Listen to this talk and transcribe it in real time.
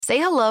Say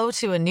hello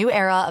to a new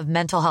era of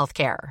mental health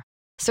care.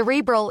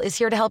 Cerebral is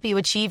here to help you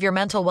achieve your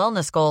mental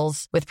wellness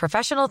goals with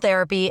professional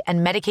therapy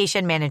and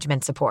medication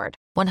management support.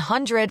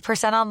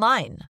 100%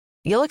 online.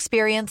 You'll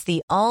experience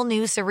the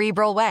all-new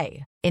Cerebral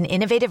Way, an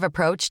innovative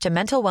approach to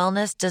mental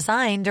wellness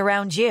designed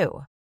around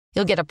you.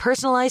 You'll get a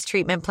personalized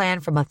treatment plan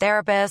from a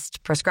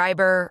therapist,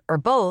 prescriber, or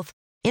both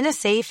in a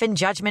safe and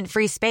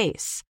judgment-free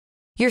space.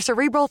 Your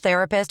Cerebral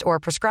therapist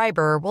or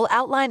prescriber will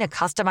outline a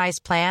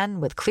customized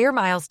plan with clear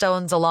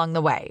milestones along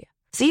the way,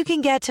 so you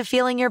can get to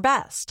feeling your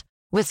best.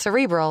 With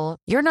Cerebral,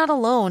 you're not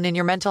alone in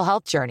your mental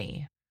health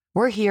journey.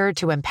 We're here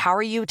to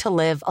empower you to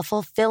live a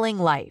fulfilling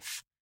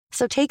life.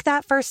 So take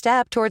that first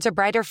step towards a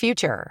brighter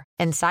future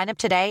and sign up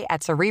today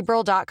at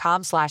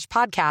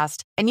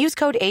Cerebral.com/podcast and use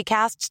code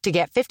ACAST to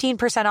get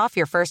 15% off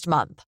your first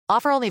month.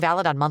 Offer only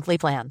valid on monthly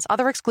plans.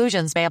 Other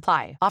exclusions may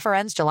apply. Offer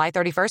ends July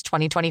 31st,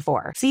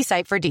 2024. See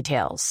site for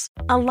details.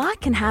 A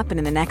lot can happen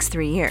in the next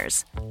 3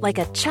 years.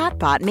 Like a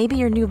chatbot may be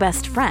your new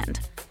best friend.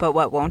 But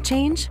what won't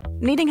change?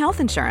 Needing health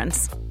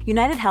insurance.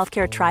 United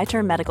Healthcare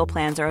Tri-Term Medical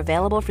Plans are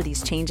available for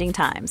these changing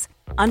times.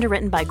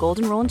 Underwritten by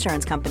Golden Rule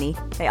Insurance Company,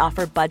 they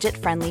offer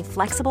budget-friendly,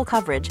 flexible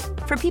coverage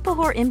for people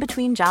who are in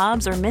between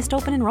jobs or missed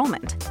open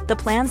enrollment. The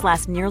plans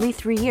last nearly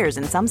 3 years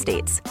in some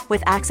states,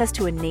 with access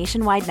to a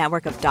nationwide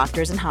network of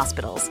doctors and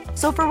hospitals.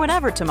 So for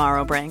whatever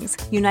tomorrow brings,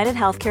 United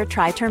Healthcare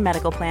Tri-Term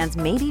Medical Plans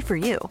may be for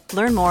you.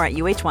 Learn more at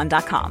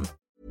uh1.com.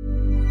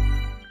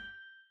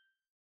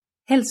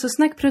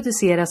 Hälsosnack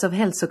produceras av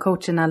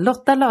hälsocoacherna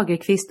Lotta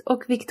Lagerqvist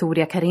och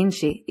Victoria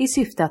Carinci i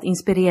syfte att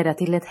inspirera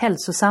till ett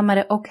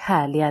hälsosammare och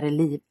härligare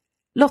liv.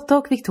 Lotta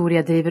och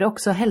Victoria driver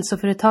också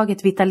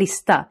hälsoföretaget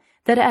Vitalista,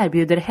 där det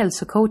erbjuder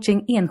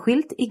hälsocoaching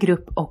enskilt, i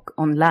grupp och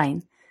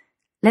online.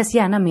 Läs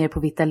gärna mer på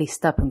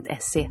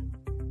vitalista.se.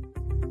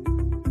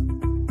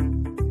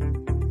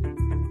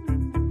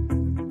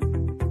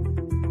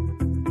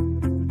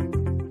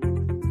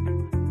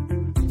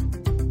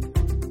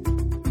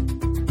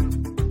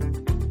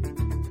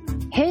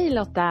 Hej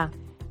Lotta!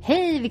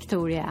 Hej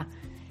Victoria!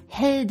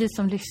 Hej du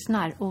som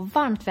lyssnar och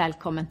varmt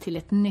välkommen till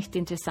ett nytt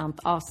intressant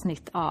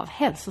avsnitt av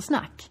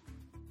Hälsosnack.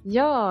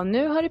 Ja,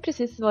 nu har det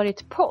precis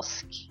varit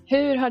påsk.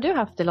 Hur har du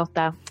haft det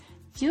Lotta?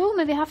 Jo,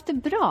 men vi har haft det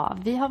bra.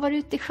 Vi har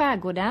varit ute i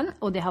skärgården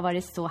och det har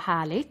varit så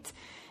härligt.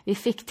 Vi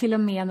fick till och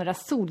med några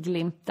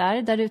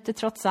solglimtar där ute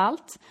trots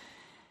allt.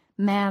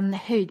 Men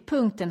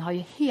höjdpunkten har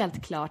ju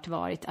helt klart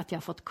varit att jag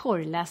har fått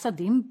korrläsa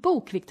din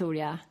bok,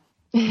 Victoria.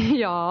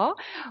 Ja,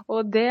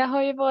 och det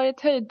har ju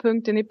varit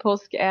höjdpunkten i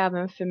påsk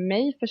även för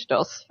mig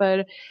förstås.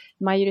 För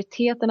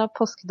majoriteten av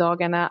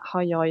påskdagarna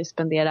har jag ju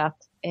spenderat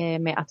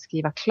med att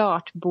skriva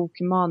klart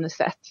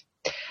bokmanuset.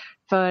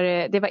 För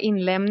det var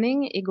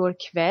inlämning igår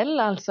kväll,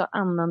 alltså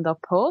annandag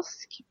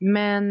påsk.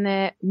 Men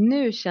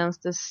nu känns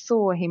det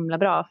så himla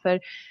bra, för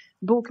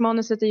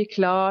bokmanuset är ju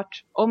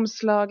klart,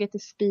 omslaget är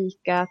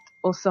spikat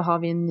och så har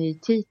vi en ny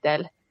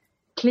titel.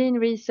 Clean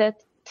Reset,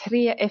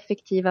 3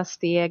 effektiva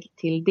steg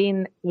till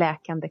din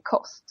läkande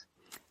kost.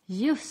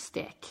 Just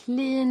det,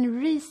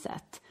 Clean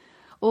Reset.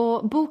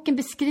 Och boken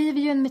beskriver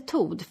ju en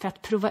metod för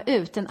att prova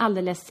ut en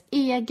alldeles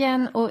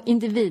egen och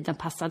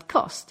individanpassad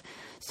kost.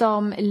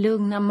 Som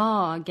lugnar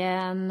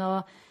magen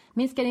och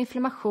minskar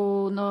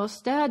inflammation och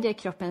stödjer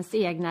kroppens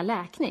egna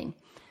läkning.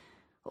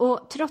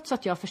 Och trots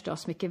att jag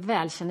förstås mycket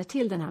väl känner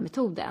till den här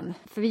metoden,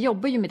 för vi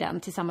jobbar ju med den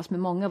tillsammans med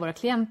många av våra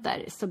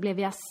klienter, så blev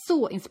jag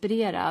så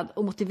inspirerad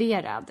och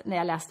motiverad när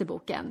jag läste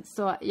boken.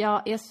 Så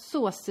jag är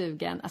så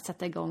sugen att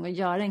sätta igång och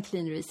göra en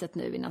clean reset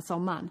nu innan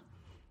sommaren.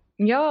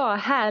 Ja,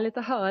 härligt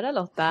att höra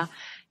Lotta.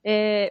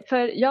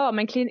 För ja,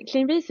 men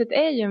clean reset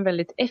är ju en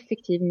väldigt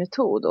effektiv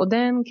metod och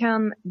den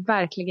kan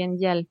verkligen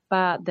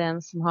hjälpa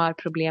den som har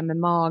problem med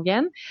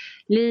magen,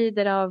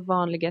 lider av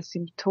vanliga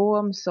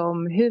symptom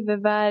som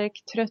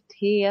huvudvärk,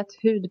 trötthet,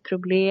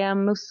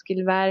 hudproblem,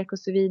 muskelvärk och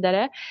så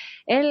vidare,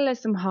 eller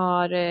som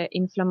har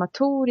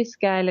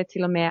inflammatoriska eller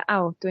till och med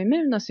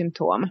autoimmuna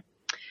symptom.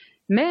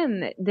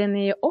 Men den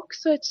är ju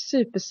också ett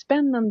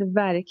superspännande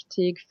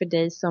verktyg för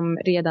dig som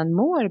redan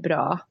mår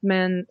bra,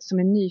 men som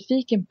är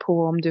nyfiken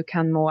på om du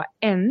kan må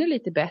ännu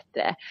lite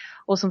bättre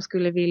och som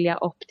skulle vilja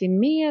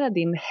optimera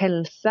din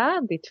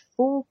hälsa, ditt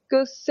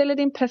fokus eller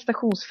din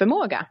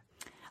prestationsförmåga.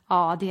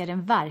 Ja, det är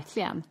den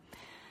verkligen.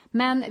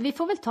 Men vi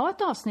får väl ta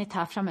ett avsnitt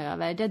här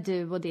framöver där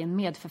du och din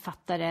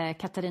medförfattare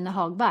Katarina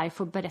Hagberg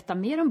får berätta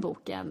mer om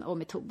boken och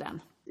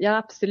metoden. Ja,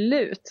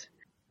 absolut.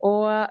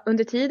 Och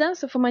under tiden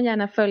så får man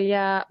gärna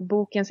följa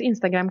bokens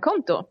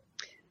Instagramkonto.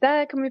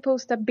 Där kommer vi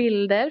posta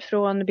bilder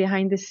från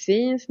behind the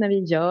scenes när vi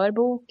gör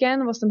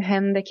boken, vad som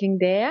händer kring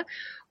det.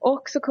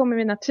 Och så kommer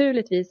vi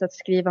naturligtvis att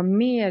skriva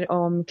mer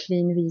om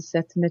Clean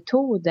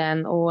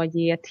Reset-metoden och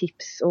ge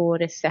tips och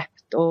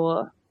recept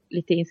och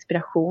lite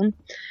inspiration.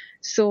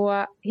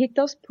 Så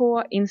hitta oss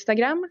på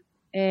Instagram.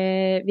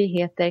 Vi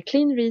heter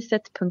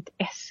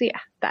cleanreset.se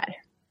där.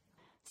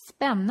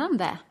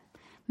 Spännande!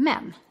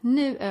 Men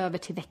nu över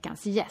till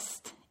veckans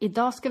gäst.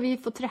 Idag ska vi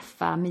få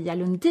träffa Mia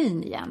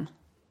Lundin igen.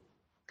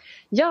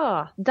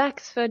 Ja,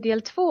 dags för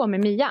del 2 med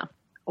Mia.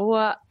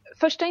 Och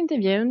första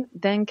intervjun,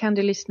 den kan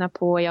du lyssna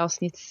på i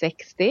avsnitt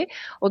 60.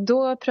 Och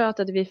då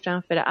pratade vi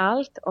framför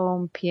allt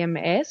om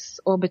PMS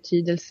och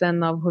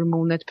betydelsen av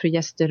hormonet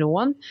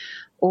progesteron.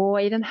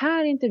 Och i den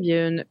här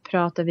intervjun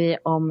pratar vi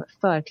om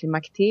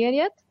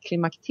förklimakteriet,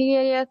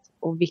 klimakteriet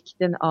och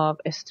vikten av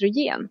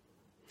östrogen.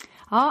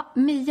 Ja,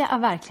 Mia är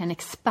verkligen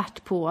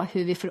expert på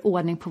hur vi får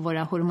ordning på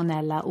våra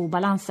hormonella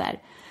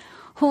obalanser.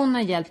 Hon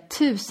har hjälpt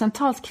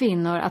tusentals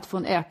kvinnor att få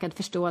en ökad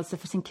förståelse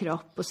för sin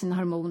kropp och sina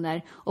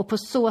hormoner och på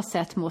så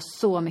sätt må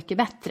så mycket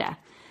bättre.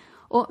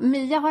 Och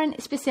Mia har en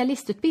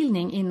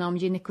specialistutbildning inom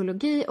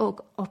gynekologi och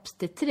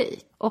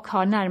obstetrik och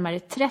har närmare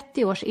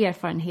 30 års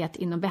erfarenhet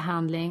inom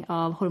behandling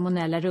av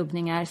hormonella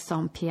rubbningar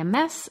som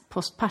PMS,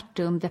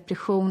 postpartum,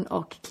 depression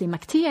och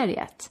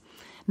klimakteriet.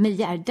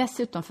 Mia är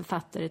dessutom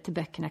författare till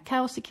böckerna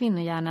Kaos i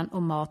kvinnohjärnan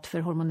och Mat för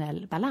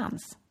hormonell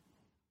balans.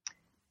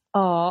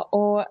 Ja,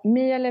 och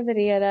Mia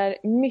levererar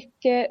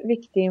mycket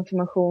viktig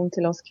information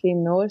till oss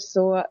kvinnor,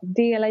 så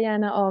dela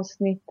gärna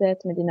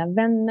avsnittet med dina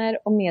vänner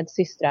och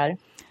medsystrar.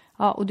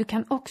 Ja, och du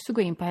kan också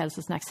gå in på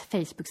Hälsosnacks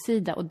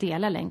Facebook-sida och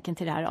dela länken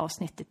till det här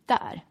avsnittet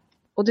där.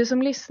 Och du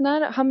som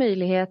lyssnar har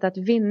möjlighet att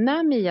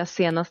vinna Mias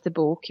senaste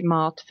bok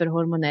Mat för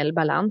hormonell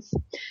balans.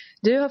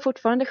 Du har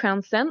fortfarande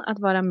chansen att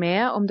vara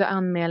med om du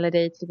anmäler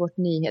dig till vårt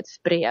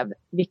nyhetsbrev,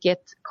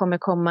 vilket kommer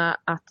komma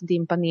att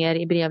dimpa ner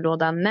i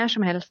brevlådan när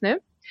som helst nu.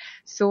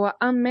 Så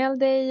anmäl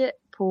dig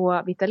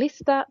på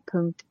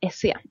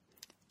vitalista.se.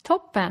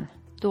 Toppen!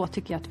 Då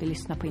tycker jag att vi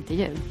lyssnar på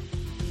intervjun.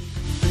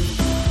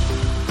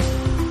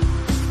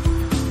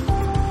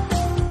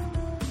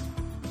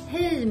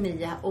 Hej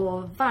Mia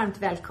och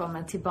varmt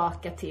välkommen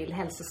tillbaka till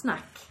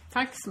Hälsosnack.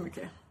 Tack så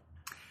mycket.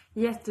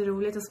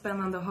 Jätteroligt och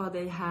spännande att ha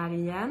dig här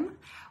igen.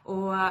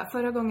 Och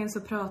förra gången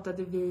så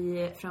pratade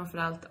vi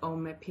framförallt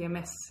om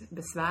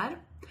PMS-besvär.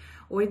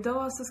 Och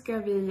idag så ska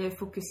vi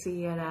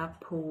fokusera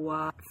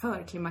på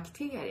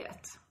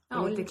förklimakteriet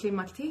och lite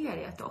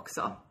klimakteriet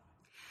också.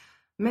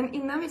 Men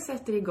innan vi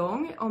sätter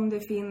igång, om det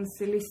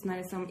finns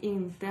lyssnare som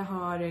inte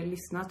har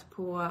lyssnat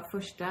på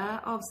första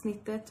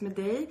avsnittet med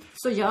dig.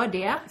 Så gör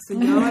det. Så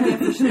gör det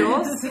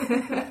förstås.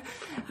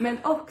 Men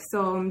också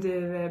om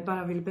du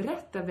bara vill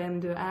berätta vem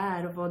du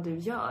är och vad du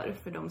gör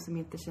för de som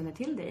inte känner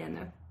till dig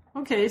ännu.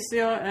 Okej, så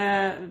jag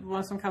är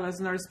vad som kallas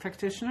nurse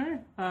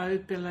practitioner,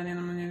 utbildad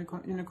inom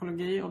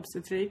gynekologi och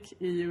obstetrik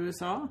i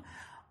USA.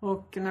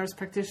 Och nurse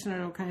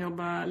practitioner då kan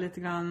jobba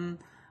lite grann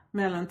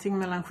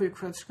mellan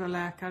sjuksköterska och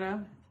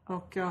läkare.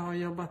 Och jag har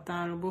jobbat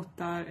där och bott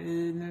där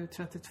i nu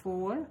 32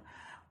 år.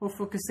 Och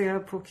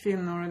fokuserat på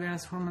kvinnor och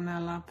deras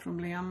hormonella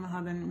problem. Jag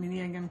hade min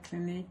egen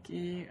klinik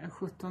i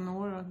 17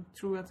 år och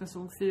tror att jag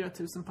såg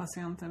 4000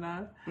 patienter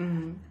där.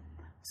 Mm.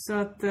 Så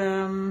att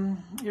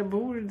jag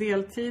bor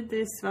deltid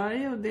i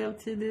Sverige och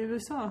deltid i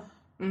USA.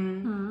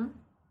 Mm. Mm.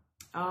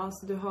 Ja,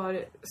 så du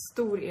har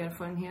stor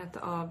erfarenhet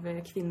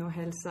av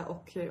kvinnohälsa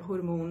och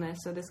hormoner.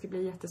 Så det ska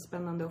bli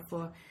jättespännande att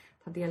få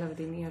ta del av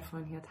din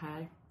erfarenhet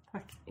här.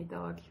 Tack.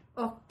 Idag.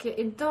 Och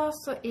idag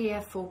så är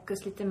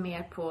fokus lite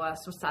mer på,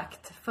 som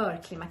sagt,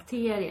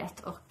 förklimakteriet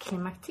och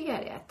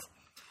klimakteriet.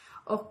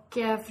 Och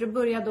för att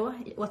börja då,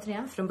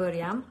 återigen från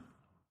början.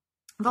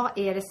 Vad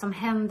är det som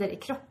händer i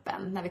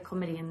kroppen när vi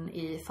kommer in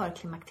i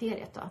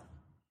förklimakteriet då?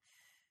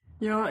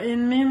 Ja, i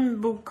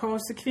min bok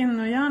Kaos i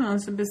kvinnohjärnan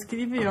så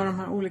beskriver jag de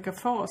här olika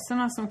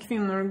faserna som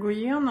kvinnor går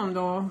igenom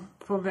då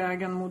på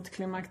vägen mot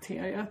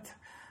klimakteriet.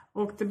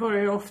 Och det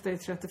börjar ju ofta i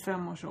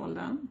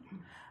 35-årsåldern.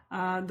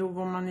 Då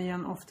går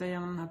man ofta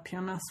igenom den här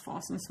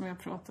PMS-fasen som jag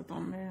pratat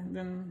om i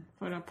den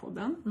förra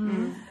podden.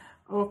 Mm.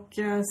 Och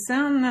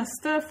sen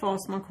nästa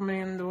fas man kommer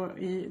in då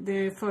i, det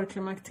är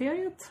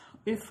förklimakteriet.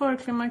 I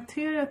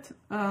förklimakteriet,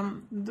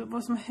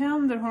 vad som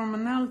händer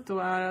hormonellt då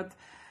är att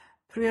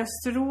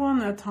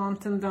progesteronet har en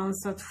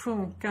tendens att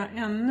sjunka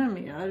ännu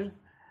mer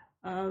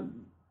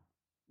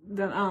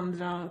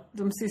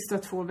de sista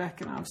 2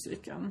 veckorna av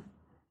cykeln.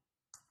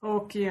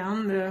 Och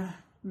igen, det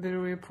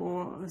beror ju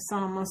på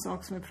samma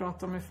sak som vi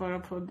pratade om i förra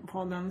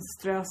podden.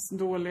 Stress,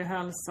 dålig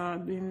hälsa,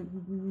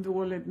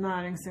 dåligt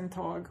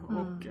näringsintag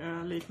och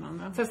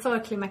liknande. För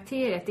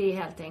förklimakteriet är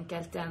helt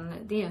enkelt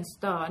en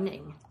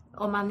störning.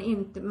 Och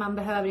man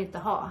behöver inte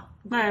vara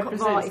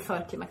i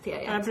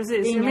förklimakteriet. Nej,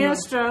 precis. Ju mer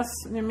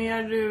stress, ju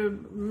mer du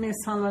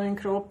misshandlar din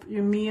kropp,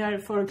 ju mer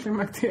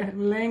förklimakteriet,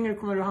 längre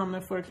kommer du hamna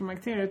i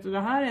förklimakteriet. Och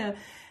det här är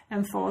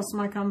en fas som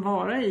man kan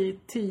vara i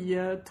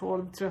 10,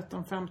 12,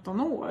 13,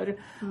 15 år.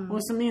 Mm.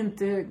 Och som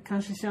inte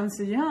kanske känns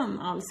igen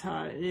alls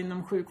här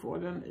inom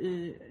sjukvården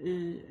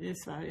i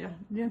Sverige.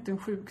 Det är inte en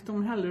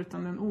sjukdom heller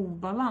utan en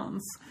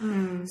obalans.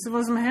 Mm. Så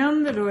vad som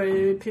händer då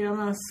i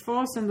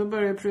PMS-fasen, då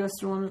börjar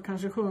progesteronet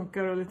kanske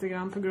sjunka lite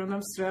grann på grund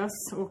av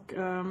stress och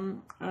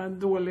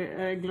dålig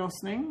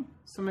ägglossning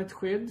som ett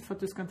skydd för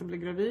att du ska inte bli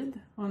gravid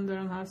under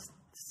den här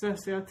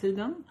stressiga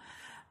tiden.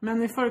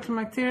 Men i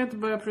förklimakteriet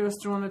börjar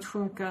progesteronet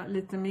sjunka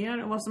lite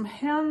mer. Och vad som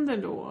händer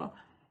då,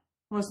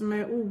 vad som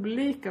är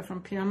olika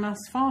från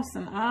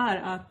PMS-fasen är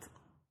att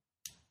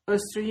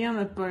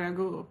östrogenet börjar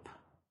gå upp.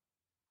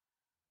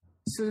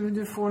 Så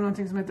du får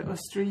någonting som heter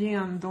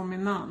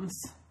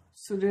östrogendominans.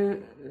 Så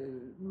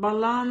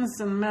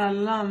balansen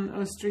mellan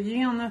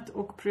östrogenet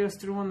och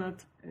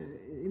progesteronet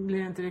blir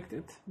inte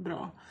riktigt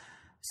bra.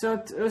 Så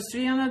att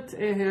östrogenet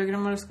är högre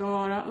än vad det ska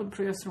vara och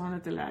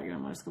progesteronet är lägre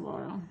än vad det ska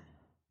vara.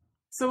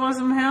 Så vad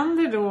som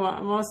händer då,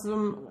 vad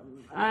som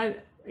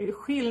är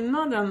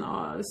skillnaden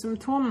av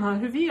symptomen här,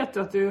 hur vet du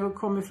att du har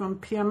kommit från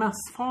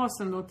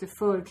PMS-fasen då till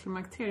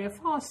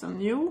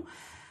förklimakteriefasen? Jo,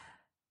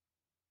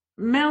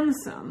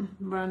 mensen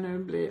börjar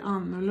nu bli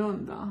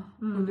annorlunda.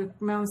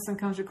 Och mensen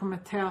kanske kommer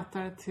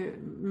tätare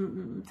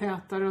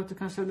och du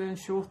kanske hade en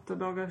 28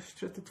 dagars,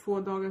 32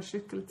 dagars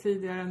cykel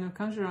tidigare. Nu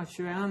kanske du har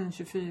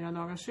 21-24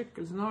 dagars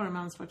cykel. Så nu har du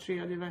mens var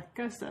 3:e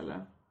vecka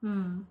istället.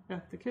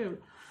 Jättekul.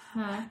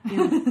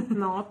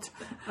 Not.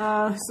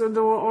 Så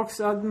då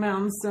också att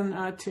mensen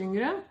är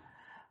tyngre.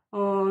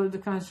 Och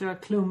du kanske har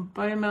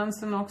klumpar i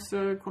mensen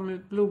också. Det kommer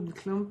ut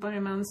blodklumpar i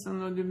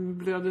mensen. Och du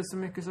blöder så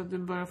mycket så att du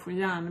börjar få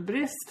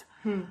järnbrist.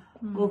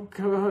 Och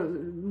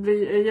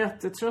är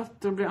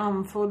jättetrött och blir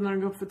andfådd när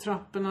du går upp för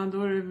trapporna.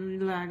 Då är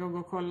det läge att gå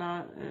och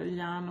kolla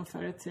järn och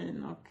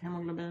ferritin och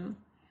hemoglobin.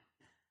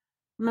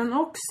 Men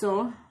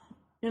också,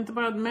 inte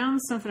bara att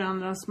mensen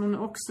förändras, men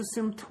också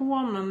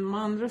symptomen, de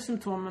andra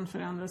symptomen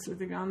förändras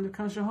lite grann. Du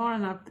kanske har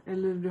den här,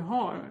 eller du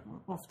har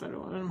ofta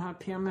då, de här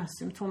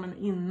PMS-symptomen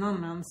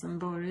innan mensen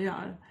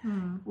börjar.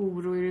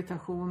 Oro,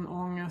 irritation,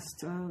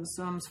 ångest,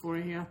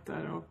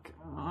 sömnsvårigheter och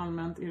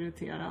allmänt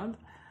irriterad.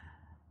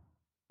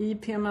 I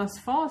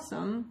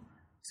PMS-fasen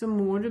så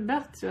mår du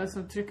bättre,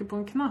 alltså trycker på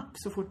en knapp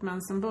så fort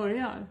mensen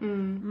börjar.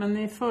 Men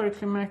i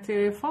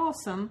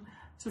förklimakteriefasen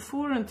så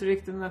får du inte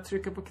riktigt den där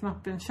trycka på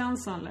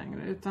knappen-känslan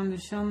längre. Utan du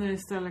känner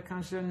istället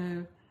kanske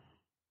nu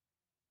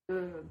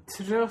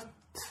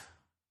trött,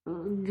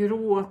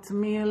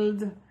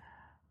 gråtmild,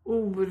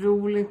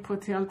 orolig på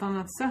ett helt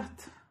annat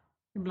sätt.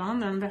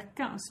 Ibland en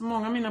vecka. Så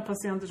många av mina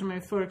patienter som är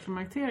i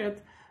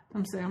förklimakteriet,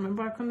 de säger att jag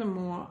bara kunde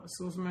må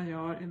så som jag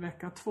gör i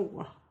vecka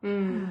 2.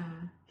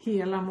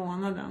 Hela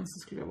månaden så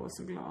skulle jag vara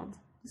så glad.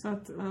 Så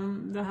att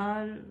det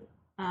här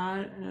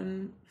är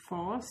en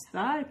fas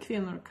där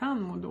kvinnor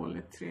kan må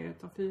dåligt 3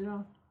 av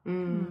 4.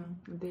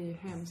 Det är ju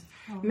hemskt.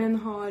 Ja. Men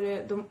har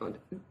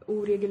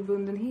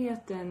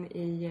oregelbundenheten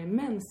i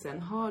mensen,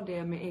 har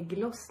det med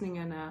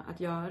ägglossningarna att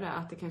göra?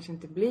 Att det kanske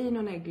inte blir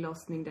någon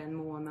ägglossning den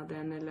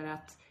månaden, eller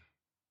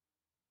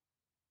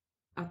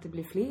att det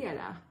blir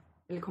flera?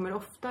 Eller kommer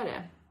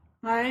oftare?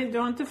 Nej, du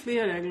har inte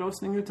fler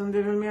ägglossning, utan det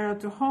är väl mer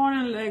att du har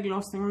en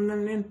ägglossning,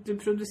 men du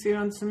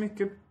producerar inte så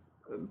mycket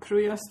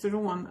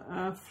progesteron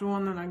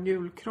från den där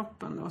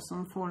gulkroppen då,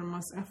 som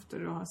formas efter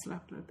du har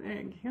släppt ett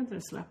ägg. Heter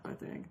det släppa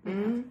ett ägg?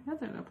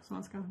 Heter det på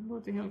svenska? Det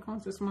låter helt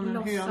konstigt, som man är en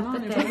höna.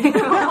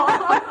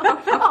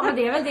 Ja, men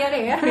det är väl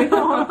det är.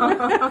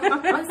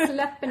 Man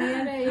släpper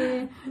ner det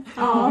i...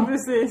 Ja,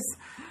 precis.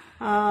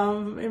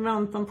 I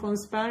väntan på en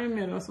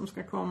spermie då, som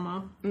ska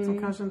komma. Som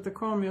kanske inte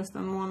kom just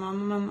den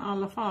månaden, men i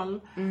alla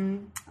fall.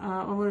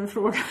 Och vad är det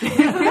frågan?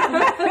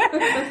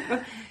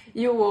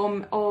 Jo,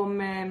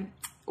 om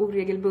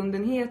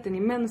oregelbundenheten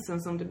i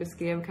mensen som du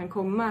beskrev kan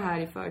komma här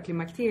i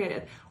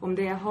förklimakteriet. Om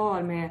det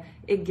har med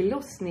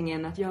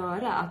ägglossningen att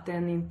göra, att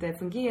den inte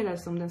fungerar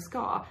som den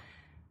ska.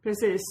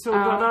 Precis, så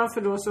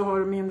därför då så har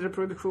du mindre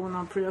produktion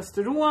av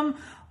progesteron,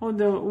 och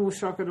det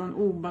orsakar då en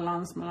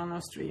obalans mellan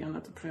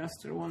östrogenet och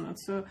progesteronet.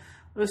 Så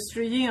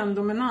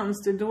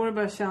östrogendominans, det är då du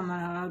börjar känna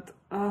här att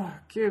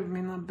gud,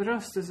 mina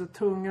bröst är så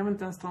tunga, jag vill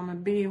inte ens ta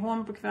med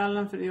BH:n på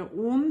kvällen för det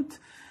gör ont.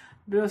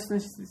 Brösten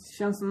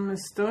känns som de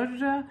är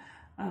större.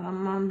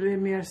 Man blir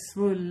mer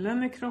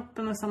svullen i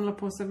kroppen och samlar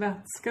på sig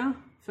vätska.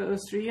 För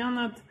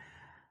östrogenet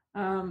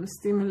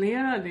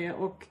stimulerar det,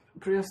 och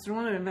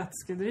progesteronet är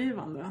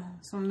vätskedrivande.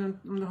 Så om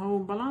du har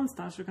obalans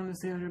där så kan du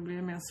se hur du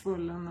blir mer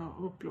svullen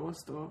och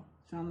uppblåst och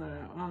känner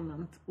dig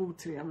allmänt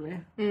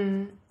otrevlig.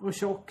 Och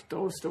tjock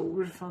och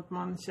stor, för att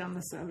man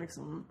känner sig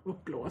liksom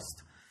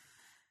uppblåst.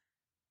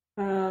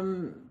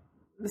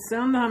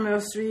 Sen det här med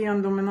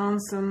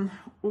östrogendominansen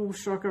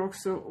orsakar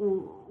också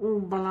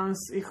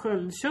obalans i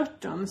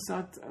sköldkörteln, så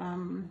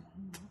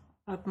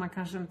att man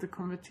kanske inte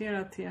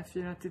konverterar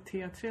T4 till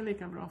T3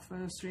 lika bra,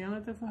 för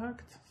östrogenet är för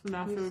högt. Så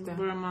därför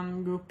börjar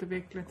man gå upp i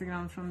vikt lite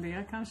grann från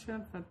det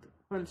kanske, för att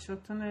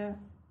sköldkörteln är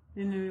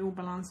nu i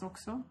obalans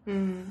också.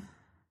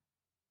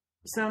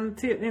 Sen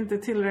inte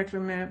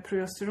tillräckligt med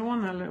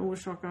progesteron eller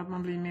orsakar att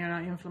man blir mer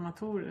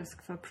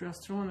inflammatorisk, för att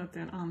progesteronet är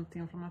en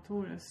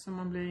antiinflammatorisk, så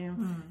man blir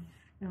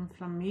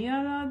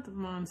inflammerad,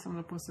 man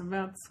samlar på sig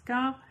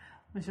vätska,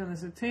 man känner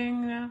sig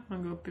tyngre,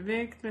 man går upp i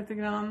vikt lite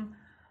grann,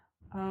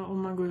 och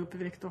man går upp i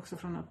vikt också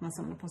från att man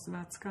samlar på sig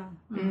vätska.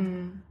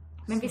 Men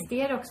visst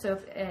är det också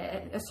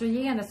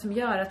östrogenet som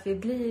gör att vi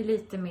blir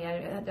lite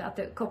mer, att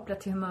det är kopplat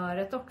till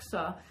humöret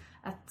också,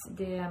 att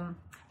det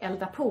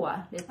eldar på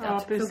lite. Ja,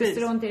 att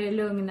progesteronet är det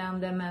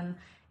lugnande, men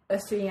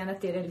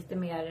östrogenet är det lite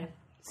mer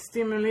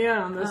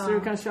stimulerande så du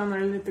kan känna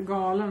dig lite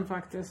galen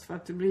faktiskt för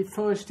att du blir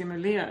för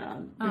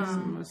stimulerad.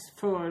 Liksom,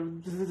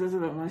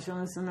 man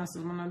känner sig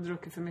nästan som man har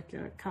druckit för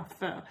mycket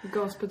kaffe.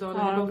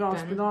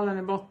 Gaspedalen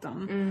i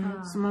botten.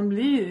 Så man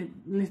blir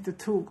lite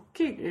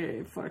tokig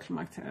i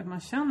förklimakteriet. Man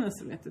känner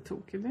sig lite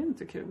tokig. Det är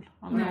inte kul.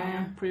 Alla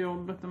dagar på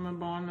jobbet och med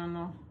barnen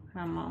och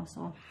hemma och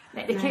så.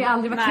 Nej, det kan ju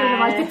aldrig vara kul att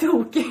vara lite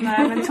tokig.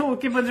 Nej, men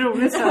tokig på ett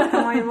roligt sätt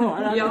kan man ju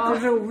vara.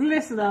 Lite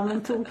rolig sådär,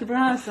 men tokig på det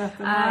här sättet.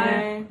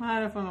 Nej,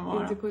 det får man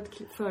vara. Inte på ett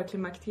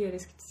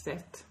förklimakteriskt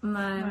sätt.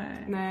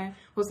 Nej.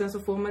 Och sen så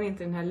får man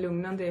inte den här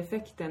lugnande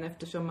effekten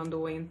eftersom man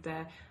då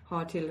inte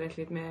har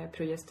tillräckligt med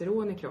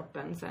progesteron i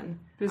kroppen sen.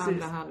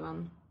 Andra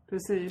halvan.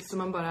 Precis. Så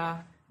man bara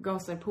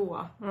gasar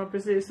på. Ja,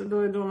 precis. Och då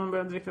är då man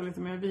börjar dricka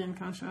lite mer vin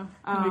kanske.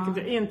 Vilket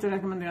jag inte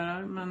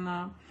rekommenderar. Men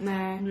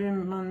blir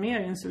man mer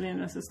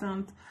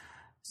insulinresistent.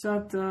 Så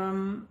att,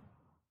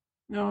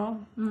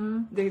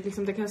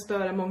 Det kan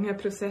störa många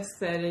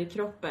processer i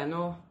kroppen.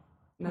 Och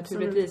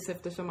naturligtvis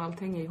eftersom allt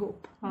hänger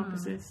ihop. Ja,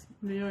 precis.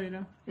 Det gör ju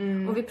det.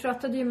 Och vi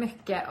pratade ju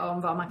mycket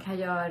om vad man kan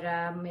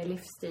göra med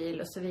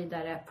livsstil och så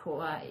vidare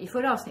i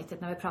förra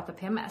avsnittet när vi pratade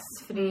PMS.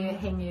 För det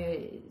hänger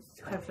ju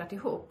självklart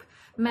ihop.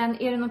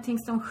 Men är det någonting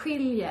som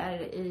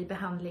skiljer i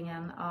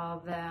behandlingen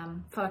av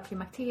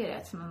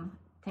förklimakteriet som man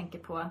tänker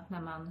på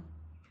när man,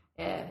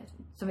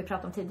 som vi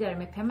pratade om tidigare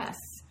med PMS?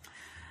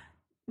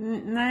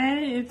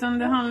 Nej, utan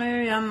det handlar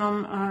ju igen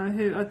om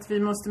att vi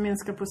måste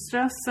minska på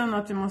stressen,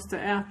 att vi måste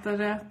äta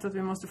rätt, att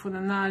vi måste få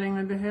den näring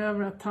vi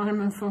behöver, att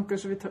tarmen funkar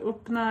så vi tar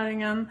upp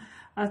näringen,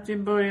 att vi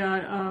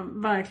börjar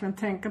verkligen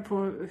tänka på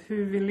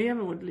hur vi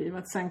lever vårt liv,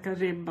 att sänka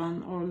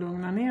ribban och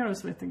lugna ner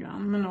oss lite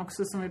grann. Men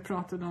också som vi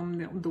pratade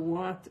om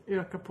då, att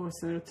öka på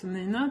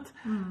serotoninet.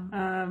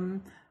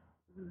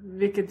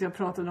 Vilket jag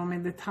pratade om i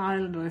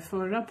detalj då i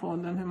förra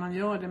podden, hur man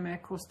gör det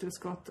med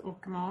kosttillskott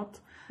och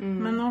mat.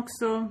 Men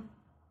också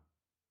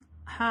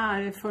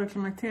här i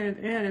förklimakteriet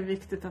är det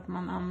viktigt att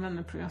man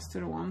använder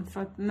progesteron.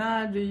 För att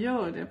när du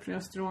gör det,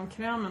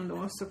 progesteronkrämen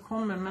då, så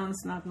kommer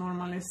mensen att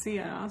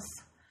normaliseras.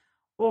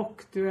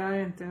 Och du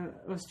är inte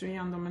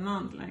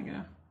östrogendominant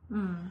längre.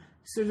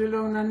 Så du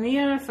lugnar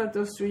ner det för att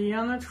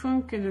östrogenet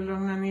sjunker. Du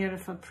lugnar ner det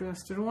för att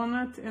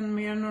progesteronet är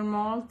mer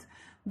normalt.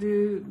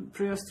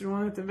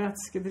 Progesteronet är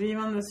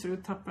vätskedrivande så du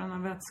tappar den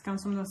här vätskan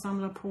som du har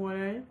samlat på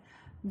dig.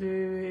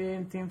 Du är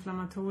inte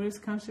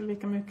inflammatorisk kanske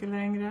lika mycket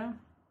längre.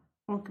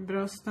 Och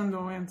brösten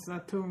då är inte så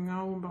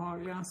tunga och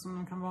obehagliga som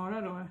de kan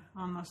vara då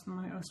annars när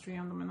man är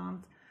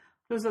östrogendominant.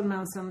 Plus att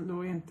mensen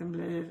då inte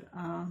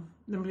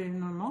den blir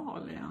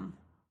normal igen.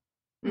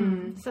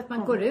 Så att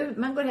man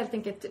går helt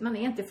enkelt, man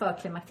är inte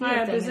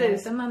förklimakteriet längre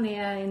utan man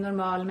är i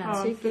normal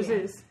menscykel. Ja,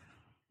 precis.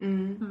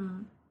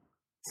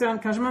 Sen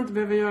kanske man inte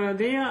behöver göra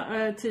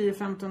det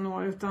 10-15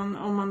 år utan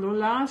om man då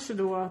lär sig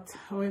då att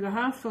det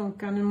här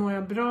funkar, nu mår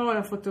jag bra, jag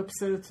har fått upp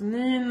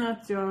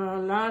serotoninet, jag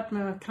har lärt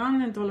mig att jag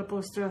kan inte hålla på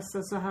och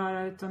stressa så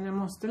här utan jag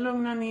måste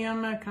lugna ner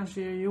mig,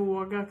 kanske göra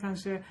yoga,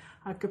 kanske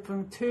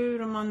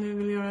akupunktur om man nu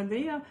vill göra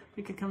det,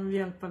 vilket kan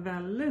hjälpa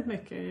väldigt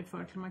mycket i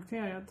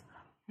förklimakteriet.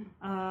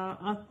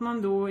 Att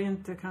man då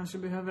inte kanske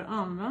behöver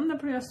använda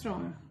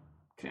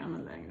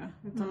progesteronkrämen längre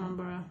utan man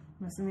börjar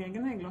med sin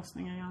egen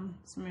ägglossning igen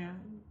som är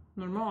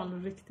normal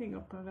och riktig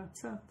och på rätt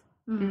sätt.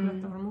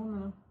 Rätta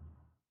hormonerna.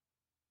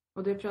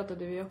 Och det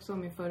pratade vi också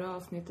om i förra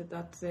avsnittet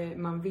att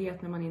man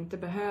vet när man inte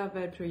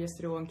behöver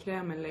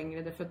progesteronkrämen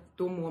längre därför att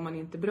då mår man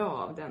inte bra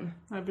av den.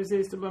 Ja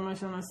precis, då börjar man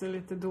känna sig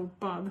lite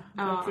dopad.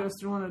 För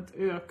progesteronet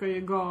ökar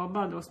ju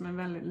GABA då som är en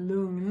väldigt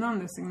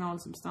lugnande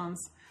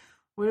signalsubstans.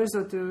 Och är det så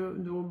att du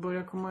då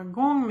börjar komma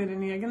igång med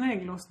din egen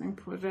ägglossning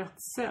på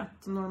rätt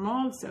sätt,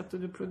 normalt sätt och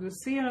du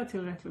producerar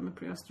tillräckligt med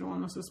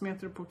progesteron och så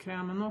smetar du på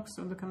krämen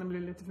också, då kan det bli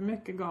lite för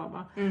mycket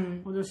GABA.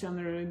 Och då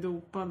känner du dig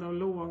dopad och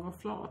låg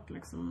och flat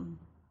liksom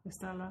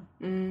istället.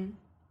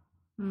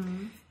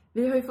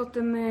 Vi har ju fått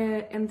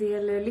en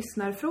del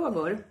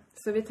lyssnarfrågor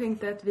så vi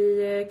tänkte att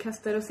vi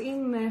kastar oss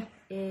in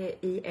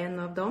i en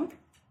av dem.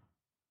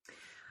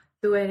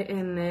 Då är det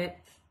en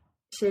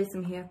tjej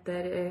som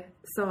heter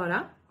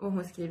Sara och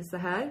hon skriver så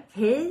här: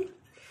 Hej,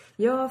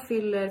 jag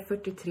fyller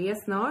 43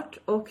 snart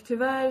och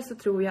tyvärr så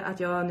tror jag att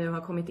jag nu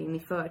har kommit in i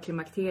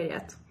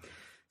förklimakteriet.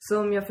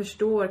 Som jag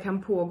förstår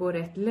kan pågå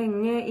rätt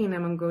länge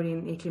innan man går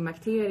in i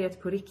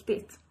klimakteriet på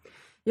riktigt.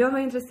 Jag har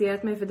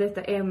intresserat mig för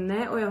detta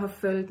ämne och jag har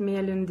följt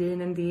Mia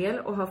Lundin en del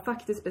och har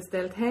faktiskt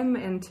beställt hem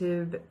en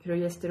tub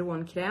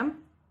progesteronkräm.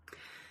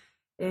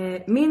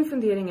 Min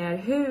fundering är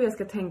hur jag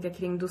ska tänka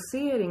kring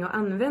dosering och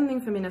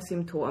användning för mina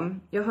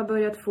symptom. Jag har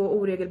börjat få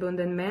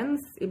oregelbunden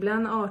mens,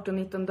 ibland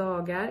 18-19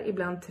 dagar,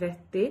 ibland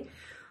 30.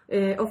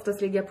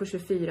 Oftast ligger jag på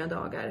 24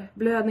 dagar.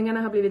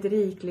 Blödningarna har blivit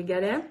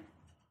rikligare,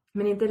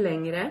 men inte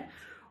längre.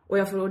 Och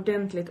jag får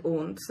ordentligt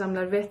ont,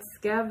 samlar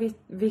vätska,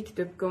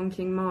 viktuppgång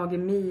kring mage,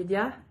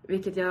 midja,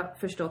 vilket jag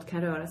förstått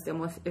kan röra sig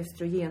om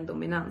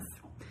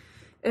östrogendominans.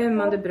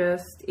 Ömmande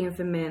bröst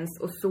inför mens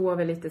och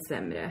sover lite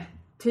sämre.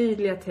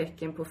 Tydliga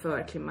tecken på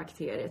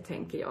förklimakteriet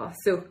tänker jag.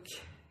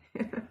 Suck.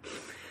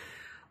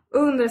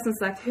 Undrar som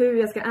sagt hur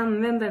jag ska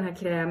använda den här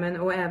krämen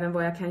och även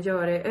vad jag kan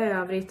göra i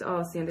övrigt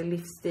avseende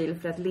livsstil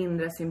för att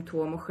lindra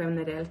symptom och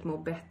generellt må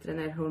bättre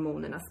när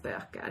hormonerna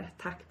spökar.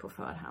 Tack på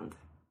förhand.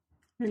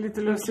 Det är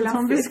lite lustigt.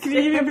 Hon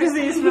beskriver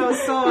precis vad jag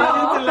sa. Jag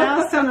har inte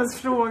läst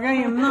hennes fråga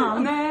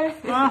innan. Nej,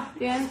 Va?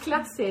 det är en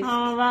klassisk.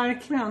 Ja,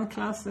 verkligen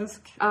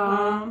klassisk.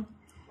 Ja.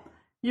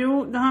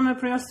 Jo, det här med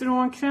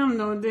progesteronkräm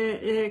då,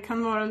 det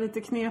kan vara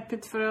lite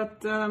knepigt för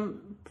att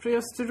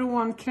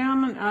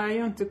progesteronkrämen är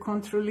ju inte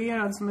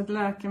kontrollerad som ett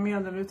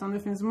läkemedel, utan det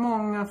finns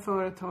många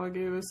företag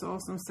i USA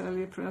som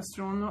säljer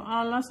progesteron, och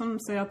alla som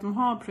säger att de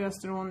har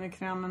progesteron i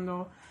krämen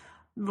då,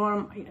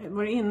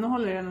 vad det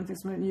innehåller är något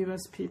som är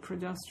USP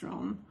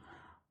progesteron.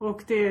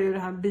 Och det är ju det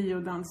här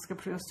bioidentiska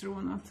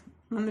progesteronet.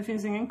 Men det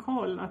finns ingen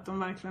koll att de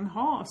verkligen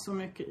har så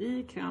mycket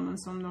i krämen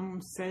som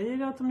de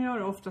säger att de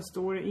gör. Ofta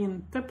står det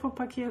inte på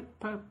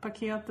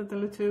paketet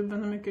eller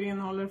tuben hur mycket det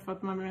innehåller, för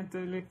att man vill inte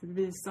riktigt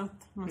visa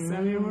att man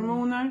säljer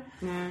hormoner.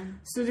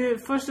 Så det är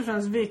först och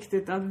främst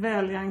viktigt att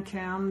välja en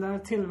kräm där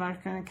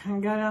tillverkaren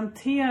kan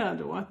garantera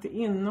då att det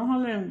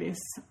innehåller en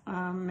viss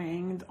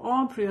mängd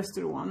av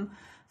progesteron.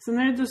 Sen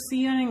är det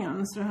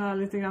doseringen, så det här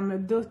lite grann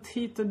med dutt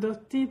hit och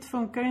dutt dit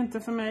funkar inte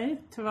för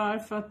mig, tyvärr,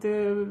 för att det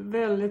är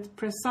väldigt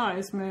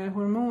precise med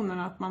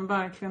hormonerna, att man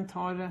verkligen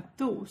tar rätt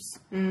dos.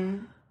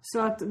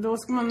 Så att då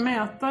ska man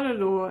mäta det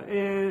då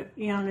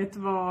enligt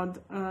vad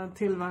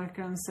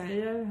tillverkaren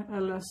säger,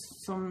 eller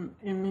som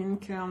i min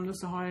kräm då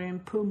så har jag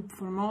en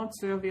pumpformat,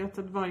 så jag vet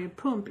att varje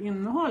pump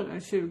innehåller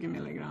 20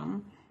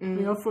 milligram.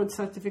 Och jag får ett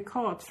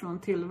certifikat från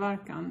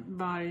tillverkaren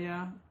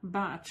varje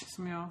batch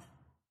som jag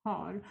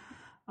har.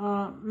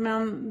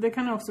 Men det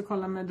kan jag också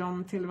kolla med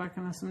de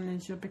tillverkarna som ni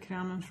köper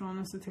krämen från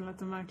och se till att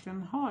de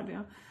verkligen har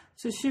det.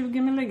 Så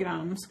 20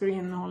 milligram ska det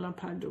innehålla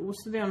per dos.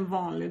 Det är en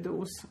vanlig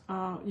dos.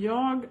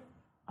 Jag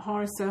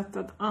har sett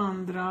att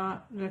andra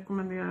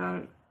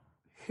rekommenderar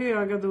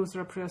höga doser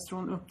av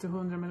progesteron upp till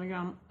 100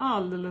 milligram.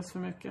 Alldeles för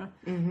mycket.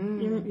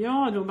 Jag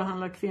har då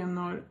behandlat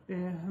kvinnor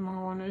hur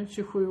många år nu?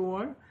 27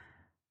 år.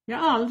 Jag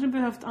har aldrig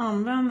behövt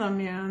använda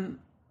mer än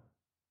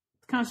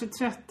kanske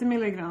 30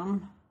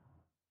 milligram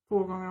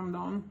 2 gånger om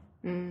dagen.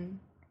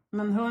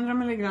 Men 100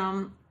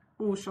 milligram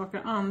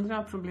orsakar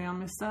andra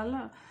problem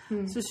istället.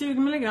 Så 20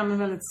 milligram är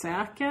väldigt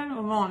säker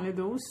och vanlig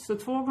dos. Så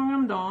 2 gånger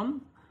om dagen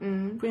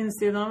på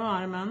insidan av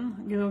armen.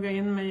 Gnugga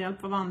in med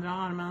hjälp av andra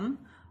armen.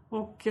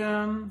 Och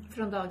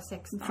Från dag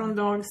 16? Från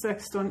dag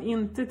 16,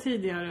 inte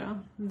tidigare.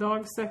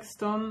 Dag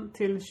 16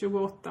 till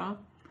 28.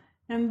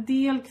 En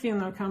del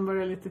kvinnor kan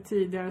börja lite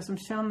tidigare som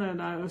känner det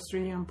där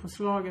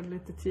östrogenpåslaget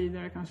lite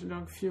tidigare. Kanske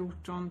dag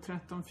 14,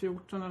 13,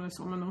 14 eller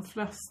så. Men de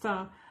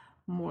flesta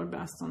mår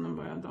bäst om de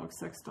börjar dag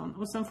 16.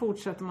 Och sen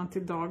fortsätter man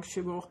till dag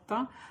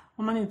 28.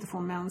 Om man inte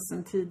får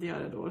mensen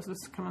tidigare då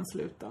så kan man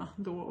sluta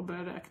då och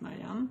börja räkna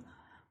igen.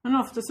 Men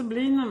ofta så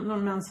blir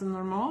mensen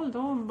normal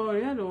då,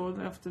 börjar då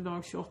efter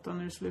dag 28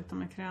 när du slutar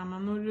med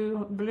krämen. Och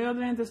du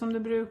blöder inte som du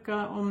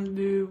brukar om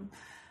du...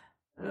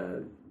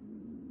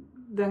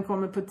 den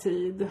kommer på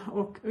tid,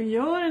 och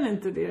gör den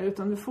inte det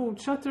utan du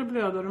fortsätter att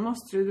blöda, då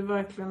måste du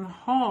verkligen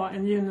ha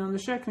en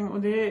gynundersökning,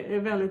 och det är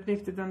väldigt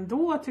viktigt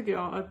ändå tycker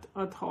jag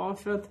att ha,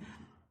 för att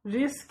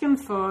risken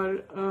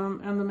för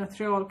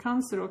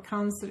endometrialcancer och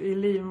cancer i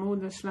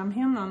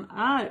livmoderslemhinnan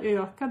är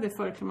ökad i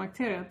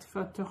förklimakteriet för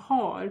att du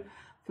har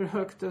för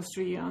högt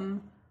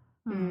östrogen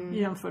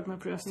jämfört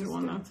med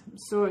progesteronet.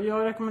 Så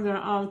jag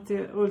rekommenderar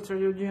alltid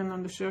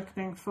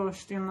ultraljudgynundersökning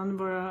först innan du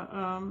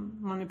börjar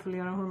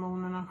manipulera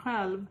hormonerna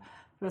själv,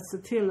 för att se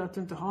till att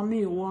du inte har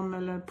myom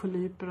eller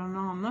polyper eller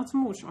något annat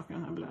som orsakar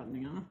den här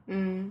blödningen.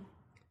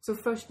 Så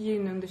först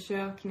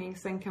gynundersökning,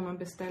 sen kan man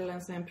beställa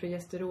en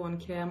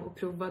progesteronkräm och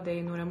prova det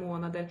i några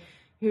månader.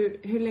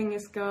 Hur länge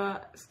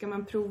ska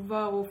man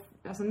prova, och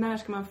alltså när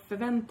ska man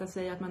förvänta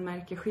sig att man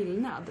märker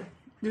skillnad?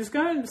 Du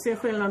ska se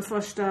skillnad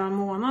första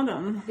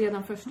månaden.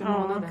 Redan första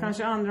månaden?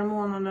 Kanske andra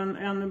månaden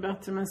ännu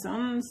bättre. Men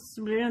sen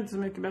blir det inte så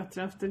mycket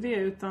bättre efter det.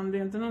 Utan det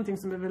är inte någonting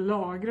som behöver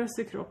lagras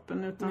i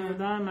kroppen. Utan det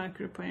där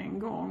märker du på en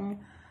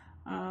gång.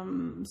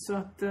 Så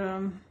att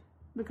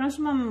då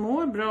kanske man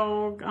mår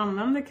bra och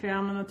använder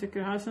krämen och tycker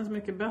det här känns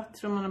mycket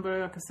bättre. Om man har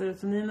börjat öka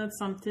serotoninet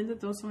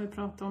samtidigt då, som vi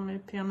pratade om i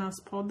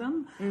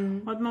PMS-podden.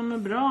 Och att man mår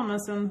bra, men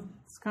sen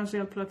kanske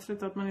helt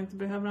plötsligt att man inte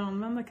behöver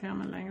använda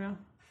krämen längre.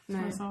 Som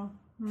jag sa.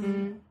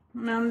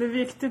 Men det är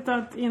viktigt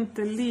att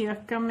inte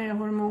leka med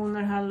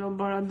hormoner heller och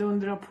bara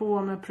dundra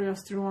på med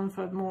progesteron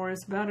för att more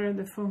is better.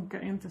 Det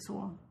funkar inte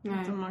så.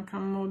 Utan man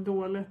kan må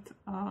dåligt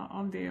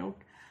av det. Och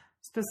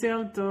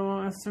speciellt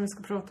då, eftersom vi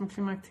ska prata om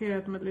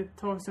klimakteriet om ett litet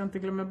tag, så jag inte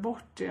glömmer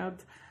bort det.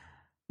 Att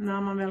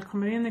när man väl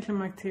kommer in i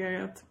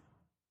klimakteriet,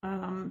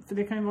 för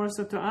det kan ju vara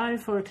så att du är i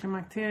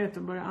förklimakteriet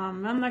och börjar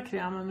använda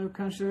krämen. Nu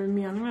kanske det är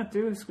meningen att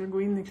du skulle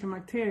gå in i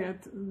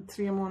klimakteriet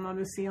 3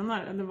 månader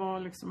senare. Det var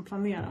liksom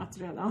planerat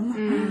redan.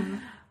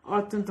 Och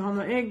att du inte har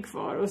några ägg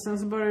kvar. Och sen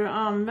så börjar du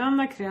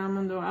använda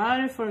krämen då,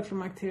 är i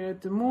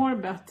förklimakteriet, du mår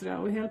bättre.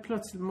 Och helt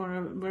plötsligt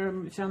börjar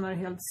du känna dig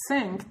helt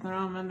sänkt när du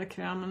använder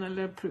krämen.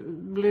 Eller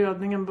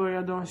blödningen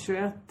börjar dag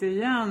 21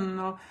 igen.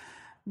 Och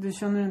du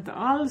känner dig inte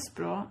alls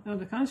bra. Ja,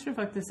 då kanske det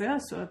faktiskt är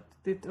så att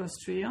ditt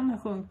östrogen har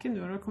sjunkit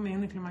nu och du har kommit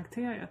in i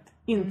klimakteriet.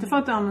 Inte för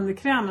att du använder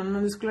krämen,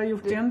 men du skulle ha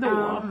gjort det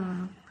ändå.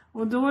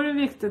 Och då är det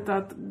viktigt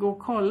att gå och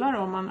kolla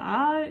om man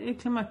är i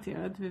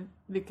klimakteriet,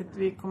 vilket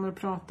vi kommer att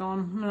prata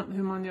om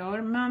hur man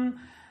gör. Men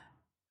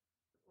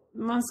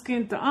man ska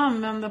inte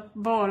använda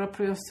bara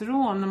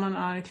progesteron när man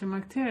är i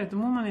klimakteriet. Då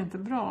mår man inte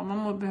bra.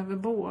 Man behöver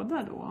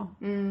båda då.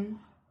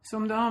 Så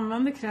om du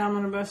använder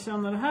krämen och börjar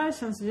känna det här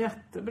känns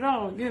jättebra.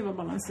 Och gud vad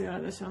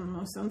balanserad jag känner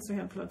mig. Och sen så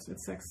helt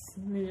plötsligt 6,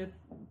 9,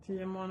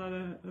 10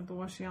 månader, ett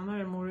år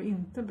senare mår du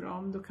inte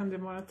bra. Då kan det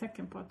vara ett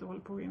tecken på att du håller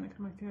på att gå in i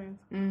klimakteriet.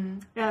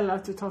 Eller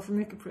att du tar för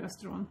mycket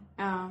progesteron.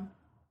 Ja.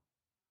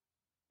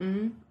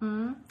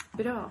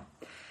 Bra.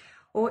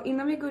 Och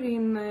innan vi går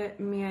in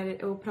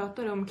mer och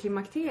pratar om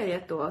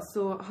klimakteriet då,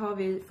 så har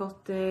vi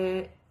fått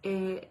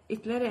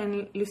ytterligare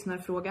en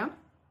lyssnarfråga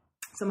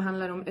som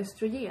handlar om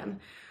östrogen.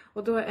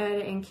 Och då är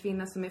det en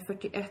kvinna som är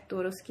 41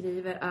 år och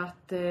skriver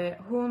att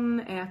hon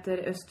äter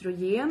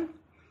östrogen,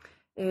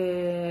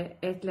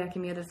 ett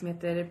läkemedel som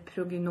heter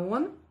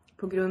Prognon,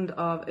 på grund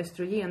av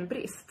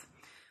östrogenbrist.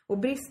 Och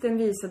bristen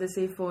visade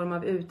sig i form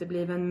av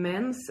utebliven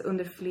mens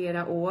under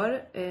flera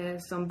år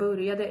som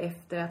började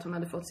efter att hon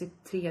hade fått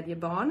sitt 3:e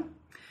barn.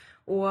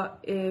 Och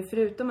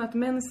förutom att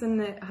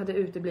mensen hade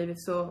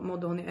uteblivit så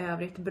mådde hon i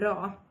övrigt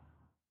bra.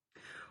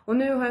 Och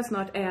nu har jag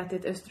snart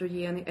ätit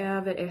östrogen i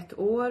över 1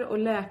 år och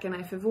läkarna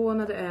är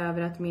förvånade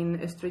över att min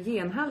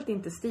östrogenhalt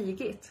inte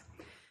stigit.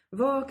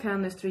 Vad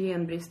kan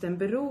östrogenbristen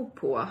bero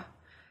på?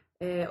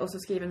 Och så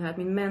skriver den här att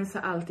min mens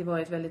har alltid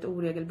varit väldigt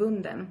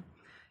oregelbunden.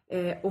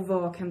 Och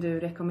vad kan du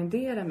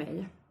rekommendera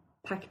mig?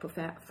 Tack på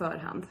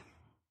förhand.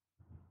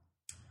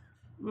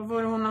 Vad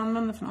var det hon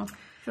använde för något?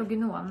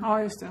 Prognon.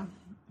 Ja, just det.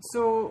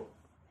 Så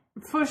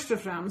först och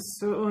främst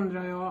så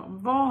undrar jag,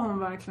 var hon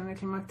verkligen i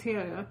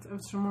klimakteriet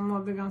eftersom hon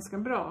mådde ganska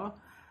bra?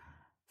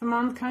 För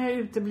man kan ju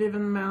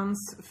utebliven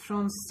mens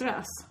från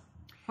stress.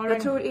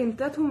 Jag tror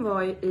inte att hon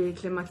var i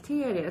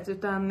klimakteriet,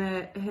 utan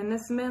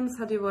hennes mens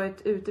hade ju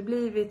varit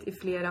uteblivit i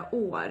flera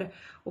år.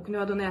 Och nu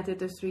hade hon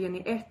ätit östrogen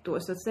i 1 år,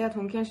 så att säga att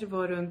hon kanske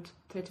var runt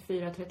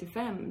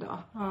 34-35 då.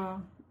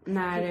 Ja.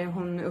 När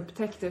hon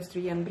upptäckte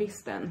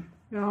östrogenbristen.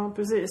 Ja,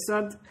 precis. Så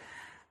att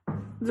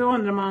då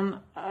undrar man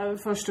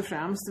först och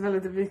främst, det är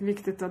väldigt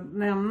viktigt att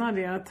nämna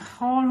det, att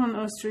har hon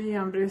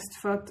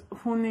östrogenbrist för att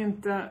hon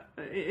inte,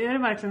 är det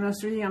verkligen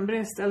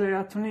östrogenbrist eller är det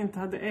att hon inte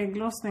hade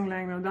ägglossning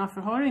längre och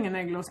därför har ingen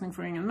ägglossning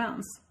för ingen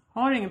mens?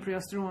 Har ingen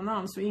progesteron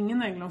alls och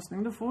ingen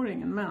ägglossning, då får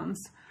ingen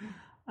mens.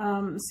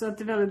 Så att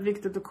det är väldigt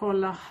viktigt att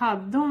kolla,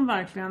 hade hon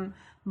verkligen,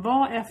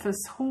 var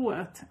FSH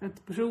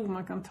ett prov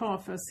man kan ta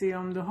för att se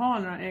om du har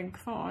några ägg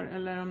kvar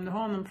eller om du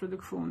har någon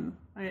produktion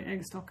i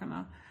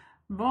äggstockarna?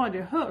 Var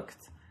det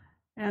högt?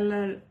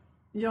 Eller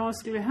jag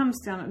skulle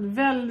hemskt gärna,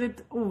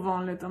 väldigt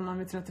ovanligt om man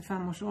vid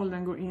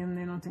 35-årsåldern går in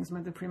i någonting som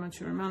heter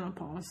premature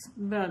menopause.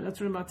 Jag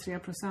tror det är bara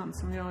 3%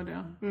 som gör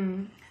det.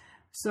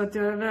 Så att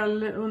jag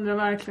undrar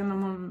verkligen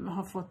om hon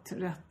har fått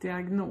rätt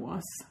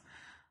diagnos.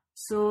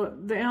 Så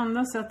det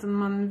enda sättet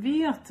man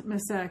vet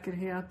med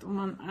säkerhet om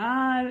man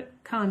är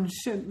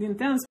kanske,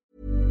 inte ens.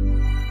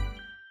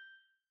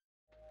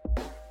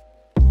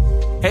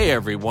 Hey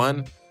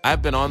everyone,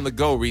 I've been on the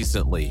go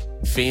recently.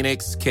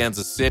 Phoenix,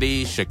 Kansas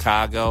City,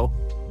 Chicago.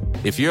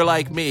 If you're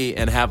like me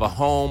and have a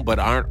home but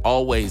aren't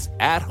always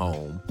at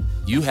home,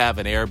 you have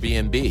an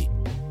Airbnb.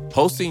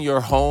 Hosting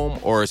your home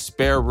or a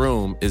spare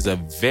room is a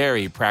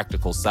very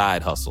practical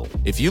side hustle.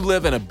 If you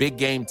live in a big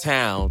game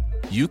town,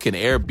 you can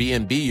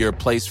Airbnb your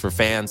place for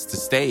fans to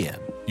stay in.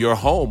 Your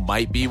home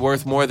might be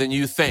worth more than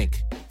you think.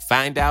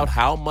 Find out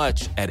how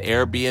much at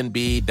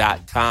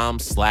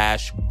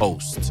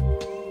airbnb.com/host.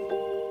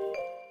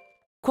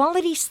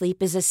 Quality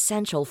sleep is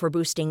essential for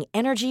boosting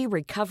energy,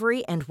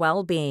 recovery, and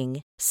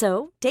well-being.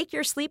 So, take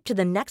your sleep to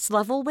the next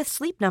level with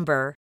Sleep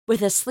Number.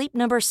 With a Sleep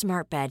Number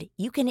smart bed,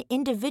 you can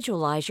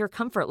individualize your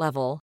comfort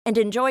level and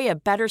enjoy a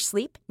better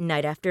sleep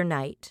night after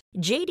night.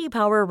 J.D.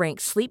 Power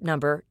ranks Sleep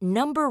Number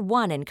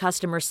 #1 in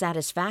customer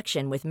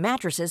satisfaction with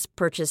mattresses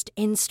purchased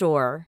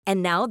in-store.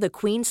 And now the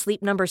Queen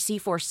Sleep Number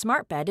C4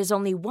 smart bed is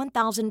only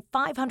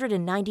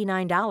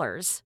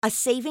 $1,599. A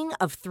saving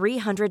of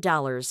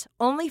 $300,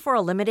 only for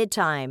a limited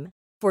time.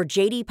 For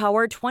JD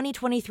Power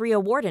 2023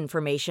 award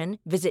information,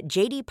 visit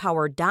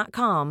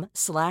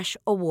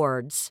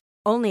jdpower.com/awards.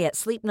 Only at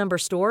Sleep Number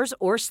stores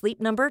or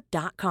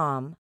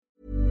sleepnumber.com.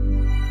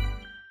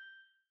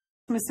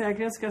 Med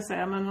säkerhet ska jag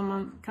säga, men om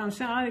man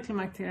kanske är i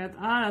klimakteriet,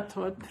 är att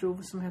ta ett prov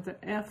som heter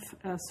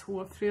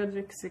FSH,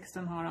 Fredrik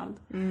Sixten Harald.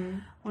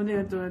 Och det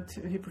är då ett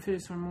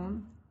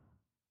hypofyshormon.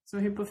 Så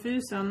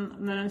hypofysen,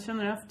 när den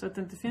känner efter att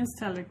det inte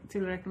finns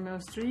tillräckligt med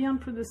östrogen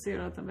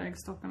producerat av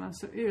äggstockarna,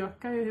 så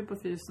ökar ju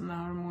hypofysen det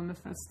här hormonet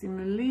för att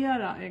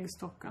stimulera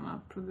äggstockarna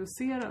att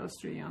producera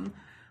östrogen.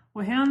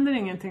 Och händer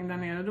ingenting där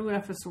nere, då går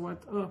FSH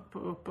upp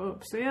och upp och upp.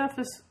 Så är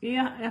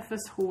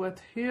FSH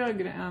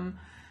högre än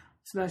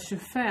sådär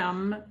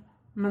 25,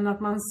 men att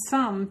man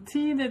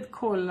samtidigt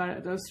kollar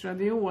ett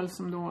östradiol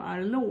som då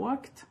är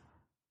lågt,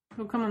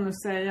 då kan man nog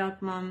säga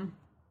att man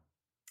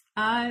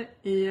är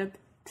i ett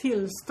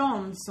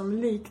tillstånd som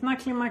liknar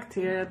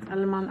klimakteriet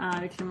eller man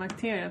är i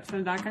klimakteriet. För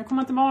det där kan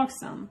komma tillbaka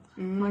sen.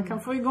 Man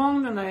kan få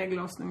igång den där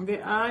ägglossningen.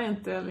 Det är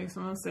inte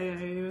liksom man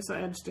säger i USA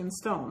edged in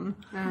stone.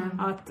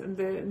 Att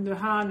det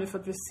här nu för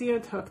att vi ser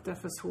ett högt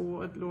FSH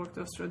och ett lågt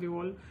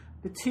östradiol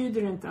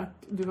betyder inte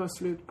att du har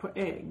slut på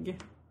ägg.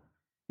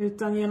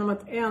 Utan genom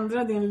att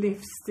ändra din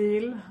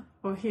livsstil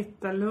och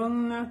hitta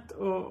lugnet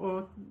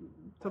och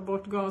ta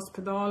bort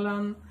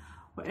gaspedalen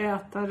och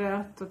äta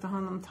rätt och ta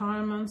hand om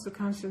tarmen så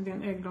kanske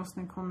din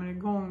ägglossning kommer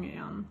igång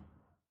igen.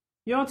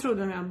 Jag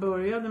trodde när jag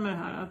började med det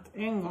här att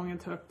en gång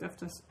ett högt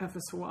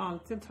FSH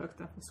alltid ett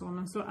högt FSH,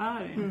 men så är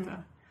det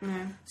inte.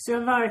 Så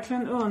jag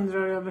verkligen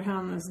undrar över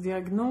hennes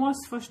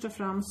diagnos först och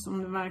främst om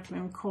det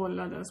verkligen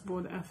kollades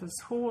både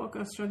FSH och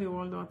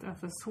östradiol då att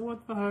FSH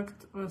var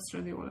högt och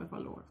östradiolet var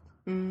lågt.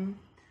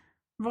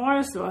 Var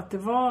det så att det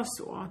var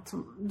så att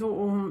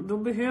då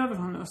behöver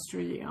hon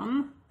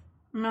östrogen.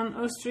 Men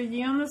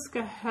östrogenet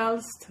ska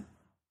helst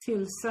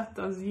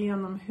tillsättas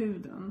genom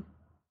huden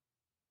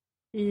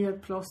i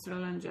ett plåster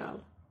eller en gel.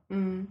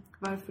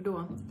 Varför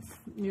då?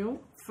 Jo,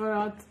 för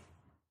att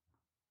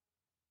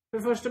för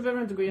det första behöver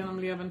du inte gå igenom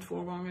levern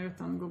 2 gånger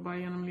utan gå bara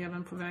igenom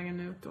levern på vägen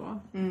ut då.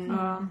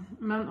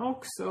 Men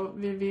också,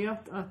 vi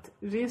vet att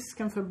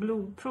risken för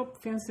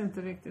blodpropp finns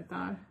inte riktigt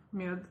där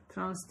med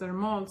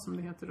transdermalt som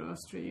det heter då,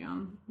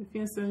 östrogen. Det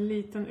finns en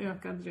liten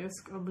ökad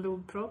risk av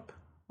blodpropp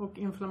och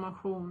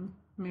inflammation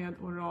med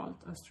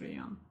oralt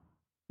östrogen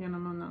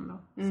genom munnen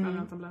då,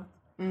 svälja en tablett.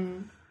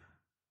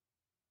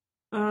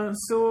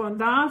 Så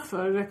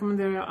därför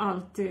rekommenderar jag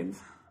alltid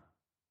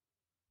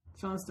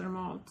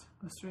transdermalt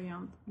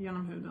östrogen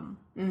genom huden.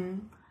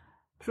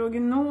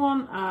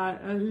 Prognon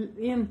är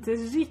inte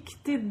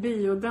riktigt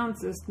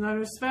bioidentiskt. När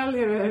du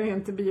sväljer är det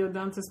inte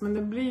bioidentiskt, men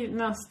det blir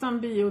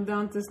nästan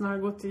bioidentiskt när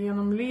det gått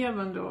igenom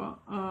levern då.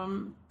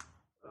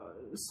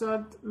 Så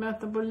att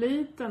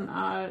metaboliten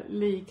är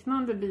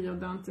liknande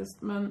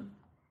bioidentiskt, men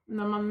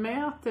när man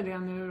mäter det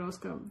nu då,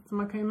 för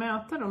man kan ju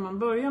mäta då, man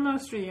börjar med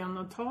östrogen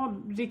och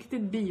tar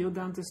riktigt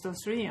bioidentiskt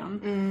östrogen.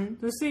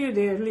 Då ser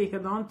det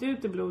likadant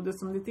ut i blodet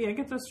som ditt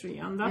eget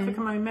östrogen. Därför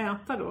kan man ju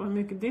mäta då hur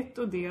mycket ditt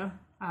och det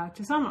är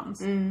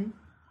tillsammans.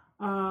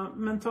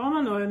 Men tar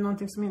man då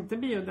någonting som inte är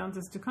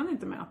bioidentiskt, du kan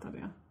inte mäta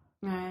det.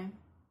 Nej,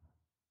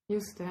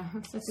 just det.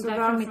 Så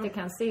därför man inte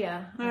kan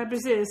se. Nej,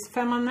 precis.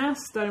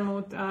 Femanest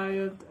däremot är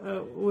ju ett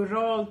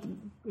oralt,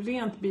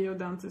 rent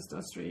bioidentiskt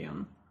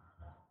östrogen.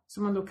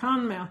 Som man då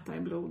kan mäta i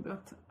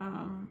blodet.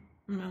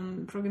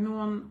 Men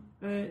prognon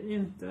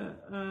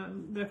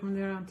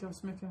rekommenderar inte jag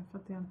så mycket för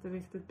att det är inte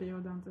riktigt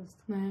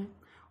bioidentiskt. Nej.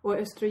 Och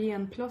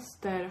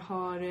östrogenplåster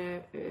har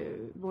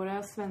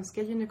våra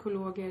svenska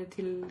gynekologer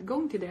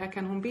tillgång till det.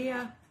 Kan hon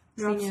be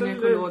sin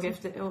gynekolog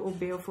och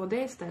be att få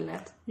det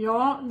istället?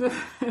 Ja, det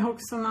är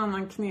också en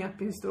annan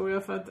knepig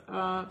historia för att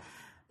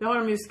det har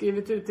de ju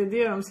skrivit ut. Det är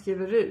det de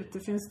skriver ut. Det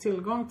finns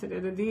tillgång till det.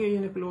 Det är det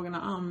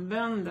gynekologerna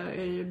använder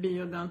är ju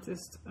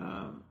bioidentiskt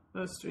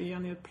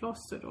östrogen i ett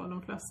plåster då,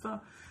 de flesta.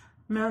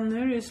 Men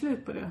nu är det ju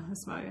slut på det i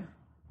Sverige.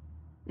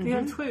 Det är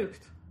helt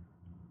sjukt.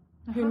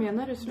 Hur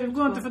menar du slut? Det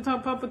går inte att få ta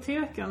på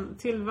apoteken.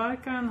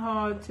 Tillverkaren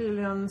har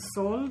tydligen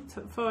sålt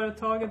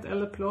företaget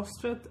eller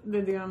plåstret. Det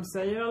är det de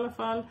säger i alla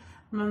fall.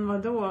 Men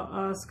vadå?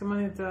 Ska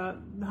man inte...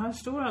 Det här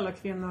står alla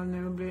kvinnor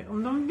nu och blir...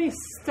 Om de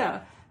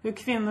visste hur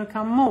kvinnor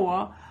kan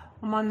må...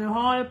 Om man nu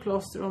har ett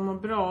plåster och mår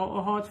bra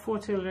och får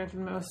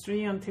tillräckligt med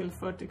östrogen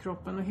tillfört i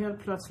kroppen och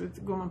helt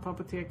plötsligt går man på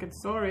apoteket,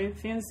 sorry,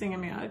 finns inget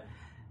mer.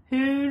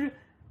 Hur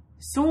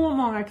så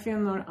många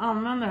kvinnor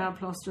använder det här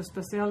plåstret,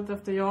 speciellt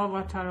efter jag har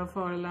varit här och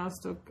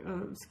föreläst och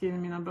skrivit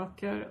mina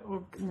böcker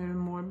och nu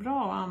mår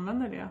bra och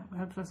använder det och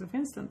helt plötsligt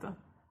finns det inte.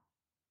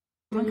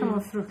 Det kan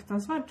vara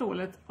fruktansvärt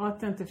dåligt och att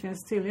det inte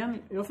finns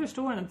tillgängligt. Jag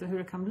förstår inte hur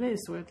det kan bli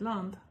så i ett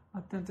land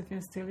att det inte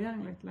finns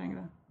tillgängligt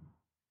längre.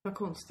 Vad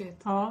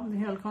konstigt. Ja, det är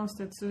helt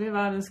konstigt. Så det är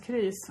världens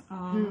kris.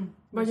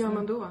 Vad gör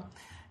man då?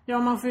 Ja,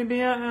 man får ju be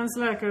ens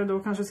läkare då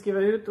kanske skriva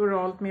ut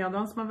oralt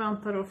medan man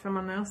väntar då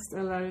Femanest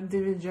eller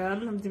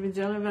Divigel.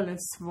 Divigel är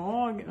väldigt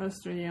svag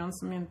östrogen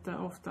som inte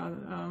ofta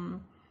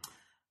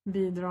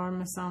bidrar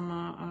med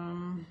samma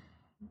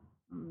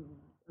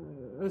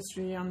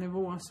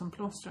östrogennivå som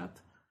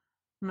plåstret.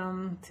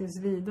 Men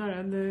tills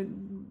vidare,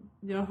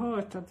 jag har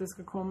hört att det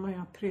ska komma i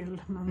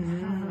april, men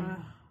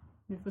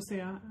vi får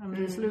se.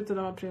 I slutet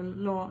av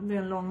april, det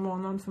är en lång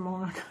månad för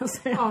många kan jag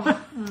säga.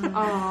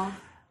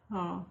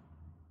 Ja.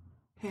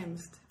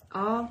 Hemskt.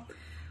 Ja,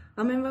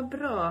 men vad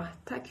bra.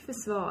 Tack för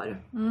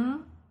svar.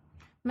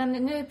 Men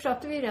nu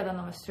pratar vi redan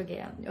om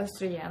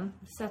östrogen.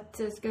 Så att,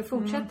 ska vi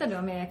fortsätta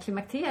då med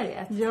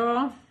klimakteriet?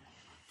 Ja.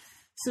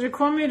 Så det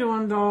kommer ju då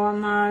en dag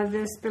när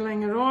det spelar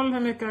ingen roll hur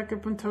mycket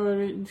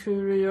akupunktur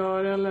du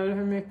gör eller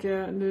hur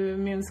mycket du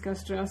minskar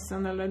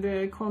stressen eller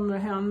det kommer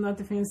hända att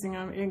det finns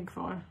inga ägg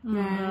kvar.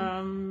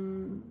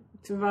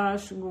 Tyvärr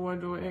så går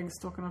då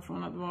äggstockarna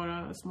från att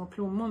vara små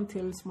plommon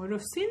till små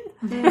russin.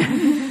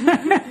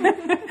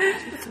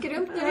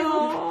 Skrumpnar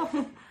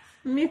ihop.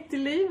 Mitt i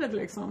livet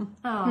liksom.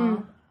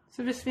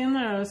 Så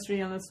försvinner det här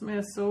östrogenet som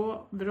är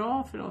så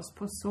bra för oss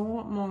på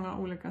så många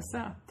olika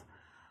sätt.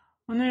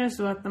 Och nu är det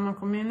så att när man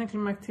kommer in i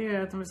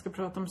klimakteriet, om vi ska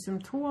prata om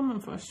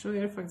symptomen först, så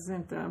är det faktiskt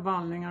inte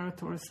vallningar och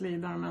torr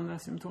slida de enda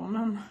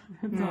symptomen.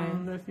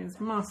 Utan det finns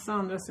massa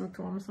andra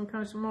symptom som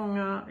kanske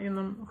många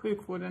inom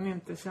sjukvården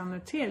inte känner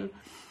till.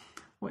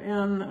 Och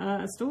en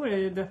stor är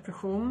ju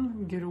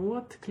depression,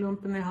 gråt,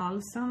 klumpen i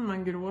halsen,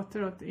 man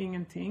gråter åt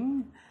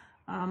ingenting.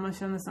 Man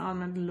känner sig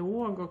allmänt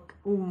låg och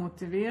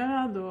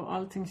omotiverad och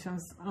allting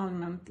känns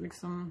allmänt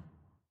liksom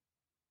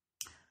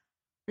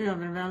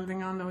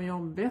överväldigande och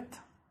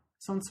jobbigt.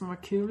 Sånt som var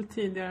kul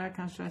tidigare,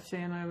 kanske att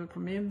tjejerna över på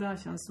middag,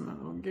 känns som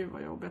att gud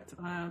vad jobbigt.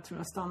 Jag tror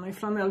jag stannar i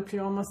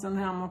flanellpyjamasen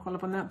hemma och kollar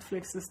på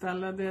Netflix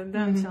istället. Det är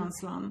den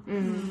känslan.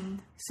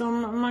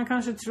 Som man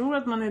kanske tror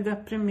att man är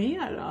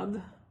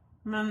deprimerad.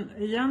 Men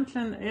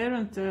egentligen är du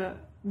inte,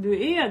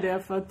 du är det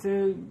för att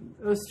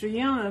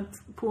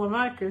östrogenet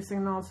påverkar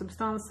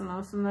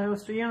signalsubstanserna. Så när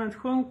östrogenet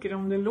sjunker,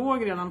 om det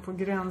låg redan på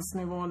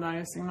gränsnivå där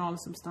i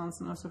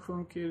signalsubstanserna, så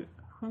sjunker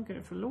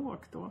det för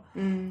lågt då.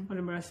 Och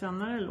du börjar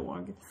känna det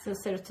låg. Så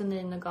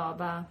serotonin och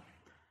GABA.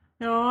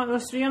 Ja,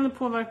 östrogenet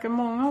påverkar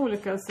många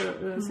olika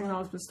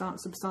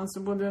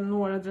signalsubstanser. Både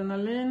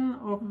noradrenalin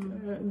och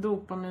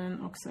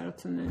dopamin och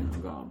serotonin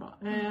och GABA.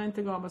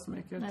 Inte GABA så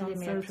mycket. Nej, utan det är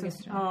mer serotonin.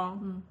 progesteron. Ja.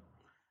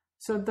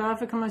 Så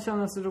därför kan man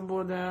känna sig då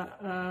både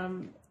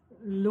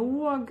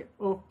låg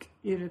och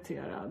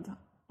irriterad.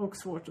 Och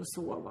svårt att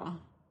sova.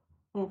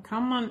 Och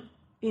kan man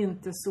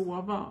inte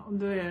sova,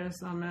 då är det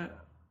så här med...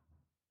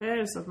 Är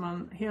det så att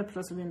man helt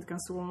plötsligt inte kan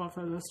sova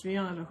för att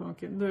östrogenet har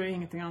sjunkit, då är det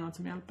ingenting annat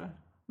som hjälper.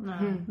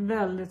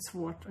 Väldigt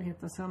svårt att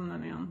hitta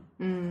sömnen igen.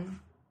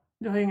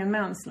 Du har ingen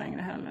mens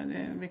längre heller, det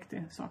är en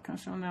viktig sak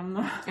kanske att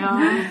nämna.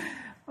 Ja.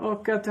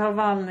 Och att du har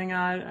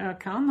vallningar,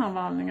 jag kan ha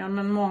vallningar,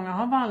 men många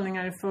har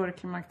vallningar i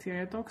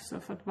förklimakteriet också.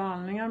 För att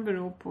vallningar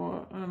beror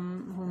på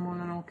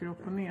hormonerna åker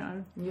upp och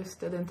ner. Just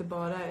det är inte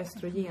bara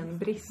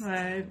östrogenbrist.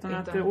 Nej, utan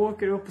att det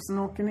åker upp och sen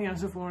åker ner,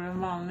 så får du en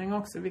vallning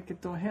också.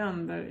 Vilket då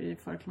händer i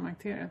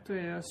förklimakteriet. Då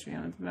är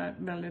östrogenet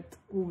väldigt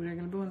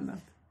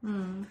oregelbundet.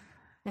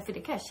 Ja, för det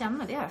kan jag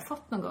känna, det har jag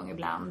fått någon gång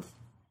ibland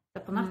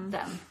på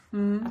natten.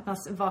 Att man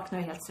vaknar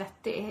helt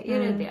svettig.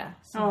 Är det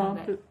som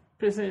händer?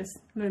 Precis,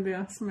 det är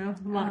det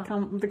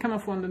som det kan man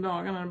få under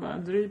dagarna när det bara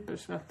dryper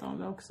svett av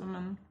det också.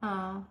 Men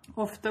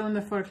ofta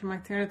under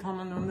förklimakteriet har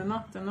man under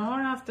natten. Och har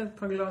du haft ett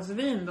par glas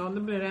vin då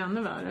blir det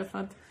ännu värre. För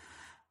att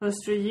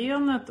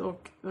östrogenet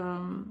och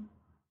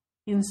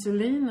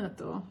insulinet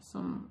då,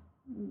 som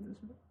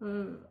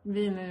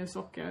vin är ju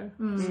socker.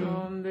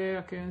 Så det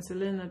ökar ju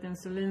insulinet.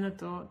 Insulinet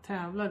då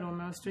tävlar då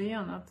med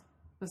östrogenet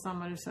för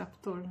samma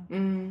receptor.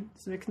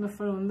 Så det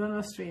knuffar undan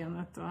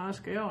östrogenet och här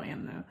ska jag in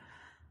nu.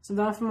 Så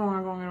därför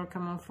många gånger då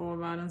kan man få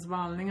världens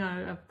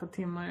vallningar ett par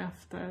timmar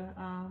efter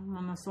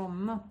man har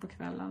somnat på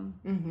kvällen.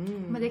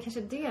 Men det är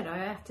kanske det då, jag har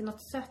ätit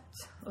något sött.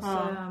 Och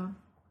så...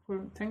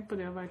 Tänk på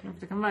det verkligen,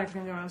 för det kan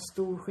verkligen göra en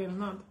stor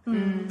skillnad.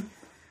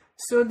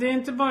 Så det är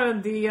inte bara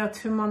det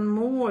att hur man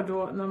mår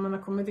då när man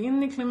har kommit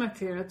in i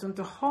klimakteriet och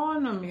inte har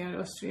någon mer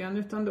östrogen,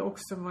 utan det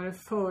också vad det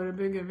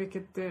förebygger,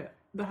 vilket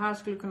det här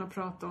skulle kunna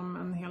prata om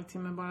en hel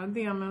timme bara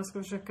det, men jag ska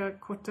försöka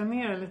korta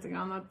ner det lite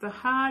grann. Att det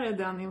här är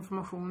den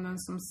informationen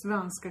som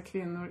svenska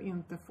kvinnor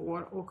inte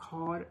får och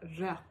har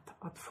rätt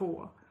att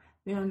få.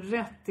 Det är en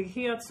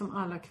rättighet som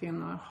alla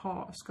kvinnor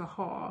ska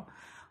ha.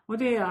 Och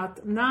det är att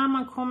när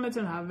man kommer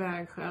till det här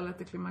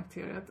vägskälet i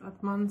klimakteriet,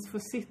 att man får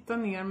sitta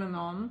ner med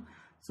någon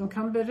som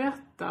kan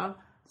berätta,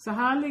 så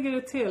här ligger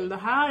det till. Det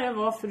här är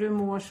varför du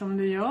mår som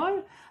du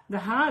gör.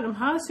 De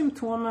här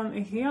symptomen är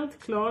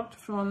helt klart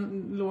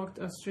från lågt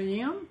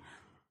östrogen.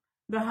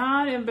 Det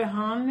här är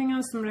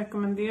behandlingen som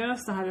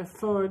rekommenderas. Det här är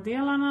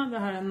fördelarna, det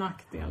här är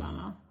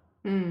nackdelarna.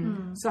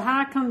 Så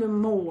här kan du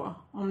må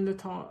om du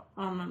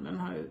använder den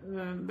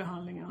här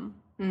behandlingen.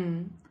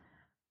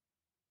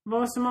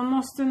 Vad som man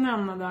måste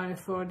nämna där är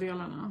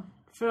fördelarna.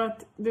 För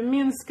att det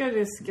minskar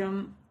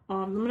risken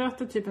av de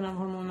rätta typerna av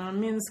hormoner,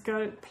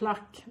 minskar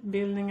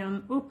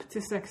plackbildningen upp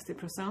till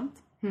 60%.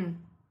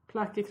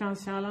 Plack i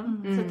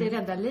kranskärlen. Så det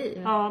räddar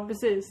liv. Ja,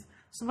 precis.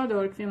 Så vad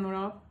dör kvinnor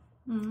av?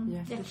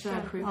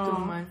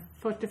 Hjärt-kärlsjukdomar.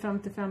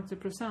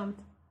 40-50%.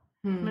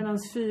 Medan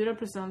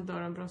 4%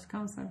 dör av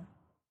bröstcancer.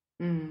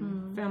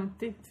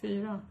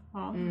 54.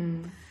 Ja.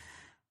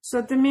 Så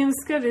att det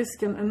minskar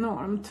risken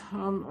enormt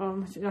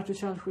av hjärt- och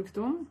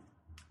kärlsjukdom.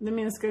 Det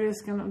minskar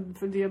risken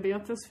för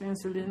diabetes, för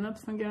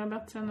insulinet fungerar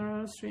bättre när du har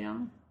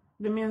östrogen.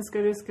 Det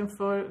minskar risken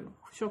för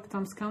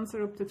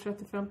tjocktarmscancer upp till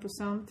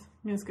 35%.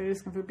 Minskar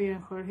risken för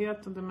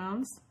benskörhet och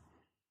demens.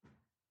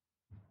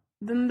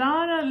 Den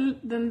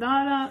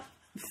där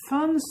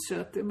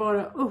fönstret är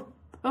bara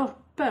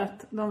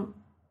öppet de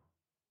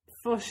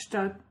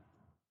första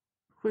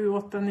 7,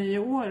 8, 9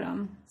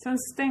 åren. Sen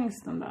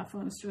stängs den där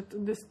fönstret.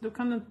 Och då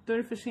är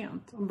det för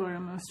sent att börja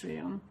med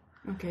östrogen.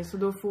 Okej, så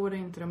då får du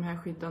inte de här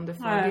skyddande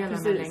fördelarna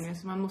längre.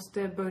 Så man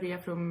måste börja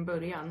från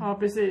början. Ja,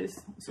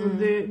 precis. Så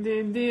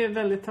det är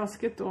väldigt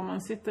taskigt då.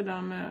 Man sitter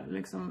där med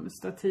liksom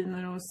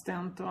statiner och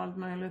stent och allt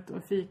möjligt.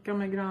 Och fika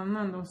med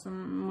grannen då,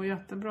 som mår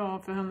jättebra.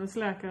 För hennes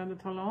läkare hade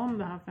talat om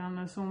det här för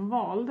henne. Så hon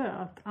valde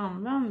att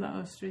använda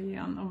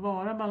östrogen och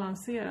vara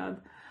balanserad.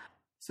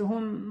 Så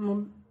hon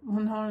mår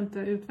hon har inte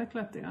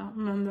utvecklat det.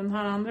 Men den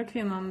här andra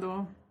kvinnan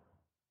då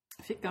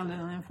fick aldrig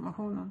den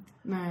informationen.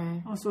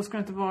 Nej. Och så ska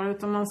det inte vara,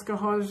 utan man ska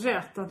ha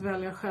rätt att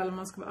välja själv.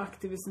 Man ska vara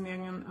aktiv i sin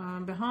egen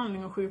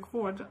behandling och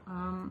sjukvård.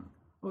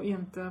 Och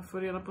inte få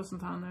reda på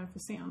sånt här när det är för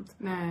sent.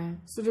 Nej.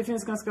 Så det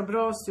finns ganska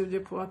bra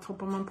studier på att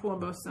hoppar man på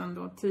bussen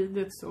då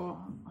tidigt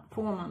så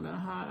får man den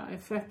här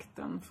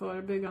effekten,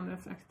 förebyggande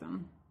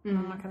effekten.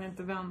 Men man kan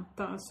inte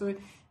vänta. Så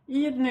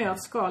i ett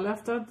nötskal,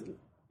 efter att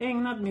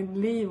ägnat mitt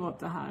liv åt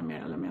det här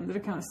mer eller mindre,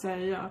 kan jag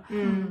säga.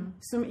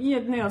 Som i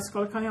ett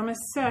nötskal kan jag med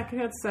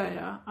säkerhet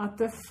säga att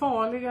det är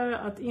farligare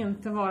att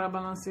inte vara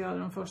balanserad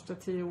de första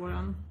 10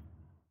 åren.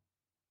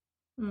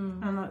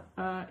 Än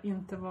att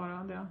inte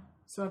vara det.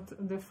 Så att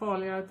det är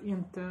farligare att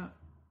inte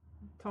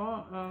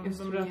ta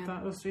de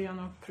rätta östrogen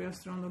och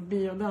progesteron och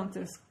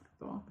bioidentiskt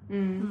då.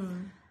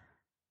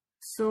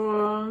 Så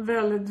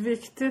väldigt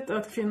viktigt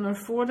att kvinnor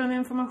får den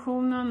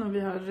informationen och vi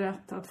har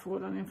rätt att få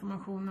den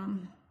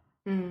informationen.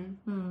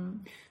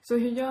 Så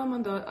hur gör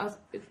man då?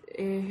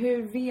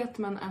 Hur vet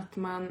man att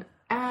man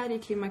är i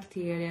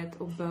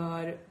klimakteriet och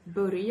bör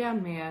börja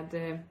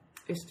med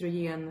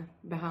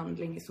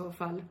östrogenbehandling i så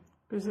fall?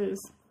 Precis.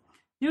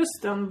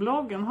 Just den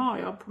bloggen har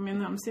jag på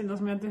min hemsida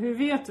som heter Hur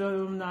vet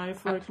du om det är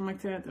för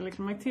klimakteriet eller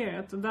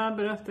klimakteriet? Och där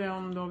berättar jag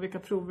om då vilka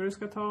prover du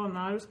ska ta och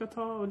när du ska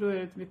ta. Och då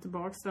är vi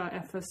tillbaka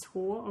där FSH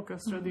och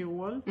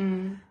östradiol.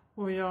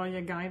 Och jag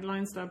ger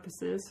guidelines där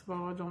precis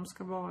vad de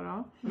ska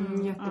vara.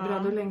 Jättebra,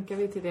 då länkar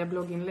vi till det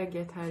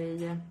blogginlägget här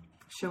i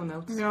show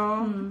notes.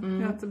 Ja,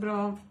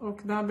 jättebra. Och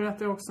där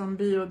berättar jag också om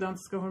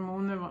bioidentiska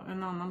hormoner.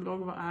 En annan blogg,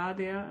 vad är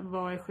det?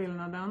 Vad är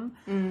skillnaden?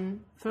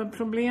 För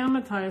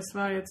problemet här i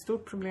Sverige, ett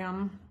stort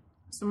problem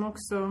som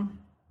också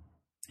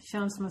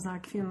känns som en sån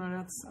här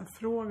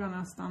kvinnorättsfråga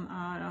nästan,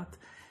 är att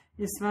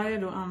i Sverige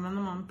då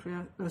använder man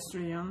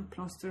östrogen,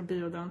 plåster och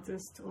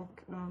bioidentiskt,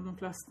 och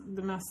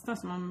det mesta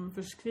som man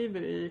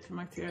förskriver i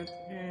klimakteriet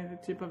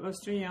typ av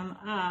östrogen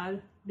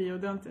är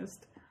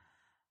bioidentiskt.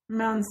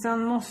 Men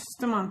sen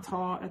måste man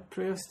ta ett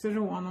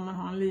progesteron om man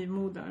har en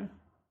livmoder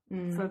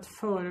för att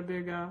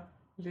förebygga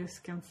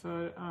risken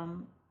för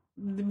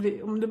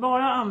om du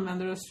bara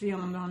använder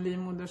östrogen om du har en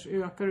livmoder så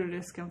ökar du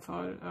risken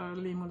för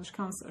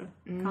livmoderscancer.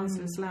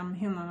 Cancer i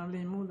slemhinnan av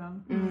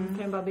livmodern.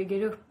 Den bara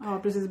bygger upp. Ja,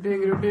 precis.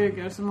 Bygger och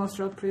bygger. Så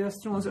måste du ha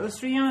progesteron. Så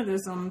östrogen är det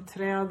som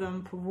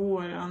träden på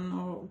våren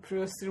och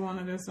progesteron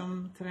är det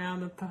som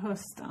trädet på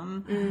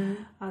hösten.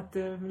 Att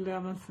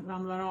löven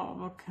ramlar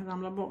av och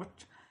ramlar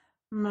bort.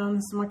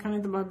 Men så man kan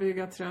inte bara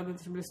bygga trädet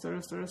till att bli större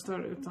och större och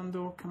större, utan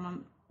då kan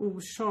man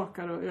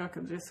orsaka då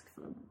ökad risk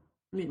för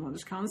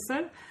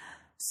livmoderscancer.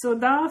 Så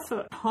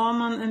därför har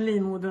man en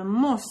livmoder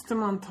måste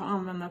man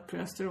använda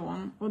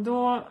progesteron. Och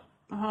då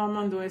har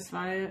man då i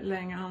Sverige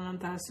länge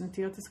använt det här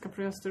syntetiska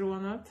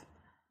progesteronet.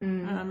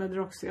 Med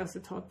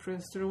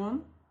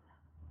droxyacetatprogesteron.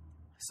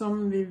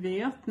 Som vi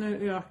vet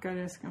nu ökar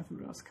risken för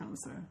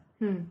bröstcancer.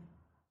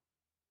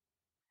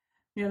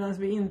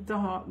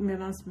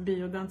 Medan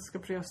bioidentiska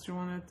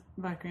progesteronet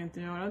verkar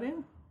inte göra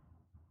det.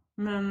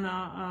 Men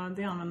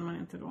det använder man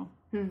inte då.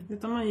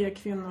 Utan man ger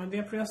kvinnor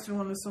det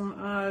progesteronet som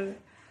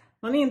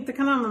man inte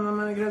kan använda när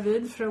man är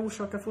gravid för att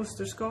orsaka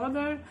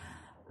fosterskador.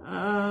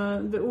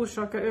 Det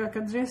orsakar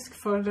ökad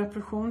risk för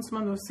depression som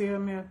man då ser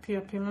med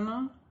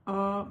p-pillerna.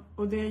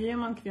 Och det ger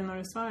man kvinnor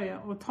i Sverige.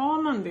 Och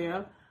tar man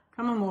det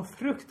kan man må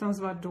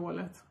fruktansvärt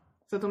dåligt.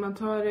 Så att om man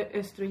tar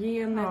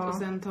östrogenet och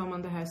sen tar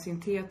man det här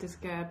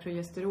syntetiska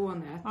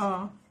progesteronet.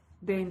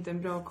 Det är inte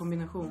en bra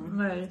kombination.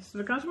 Nej, så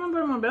då kanske man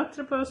börjar må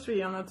bättre på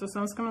östrogenet. Och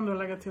sen ska man då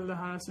lägga till det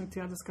här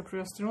syntetiska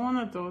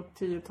progesteronet då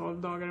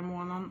 10-12 dagar i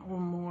månaden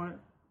och mår,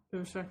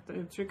 ursäkta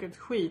uttrycket,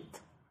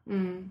 skit.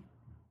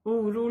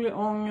 Orolig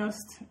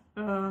ångest.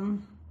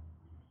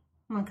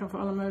 Man kan få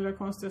alla möjliga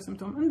konstiga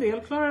symptom. En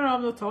del klarar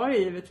av det att ta det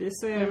givetvis.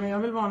 Så är det, men jag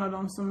vill varna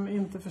dem som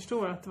inte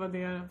förstår att det var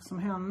det som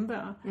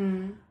hände.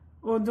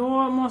 Och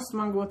då måste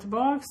man gå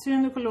tillbaka till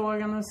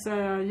gynekologen och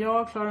säga: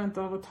 jag klarar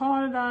inte av att ta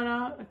det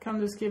där. Kan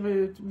du skriva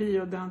ut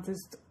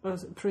bioidentiskt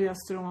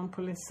progesteron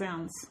på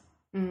licens?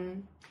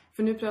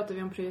 För nu pratar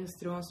vi om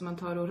progesteron som man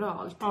tar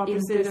oralt. Ja,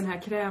 inte den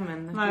här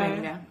krämen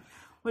längre.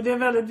 Och det är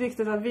väldigt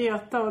viktigt att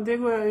veta, och det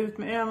går jag ut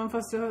med. Även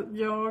fast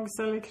jag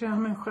säljer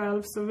krämen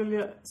själv så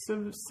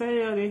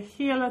säger jag det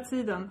hela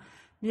tiden.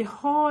 Vi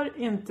har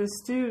inte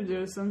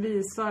studier som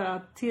visar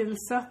att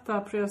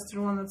tillsätta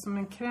progesteronet som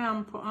en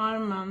kräm på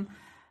armen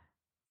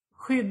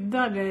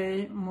skyddar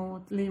dig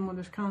mot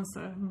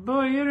livmoderscancer.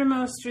 Börjar du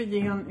med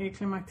östrogen i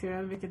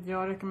klimakteriet, vilket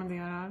jag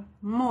rekommenderar,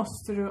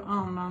 måste du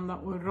använda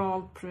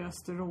oralt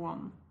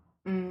progesteron.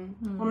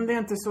 Om det är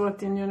inte så att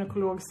din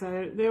gynekolog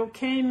säger: det är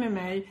okej med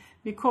mig,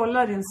 vi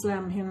kollar din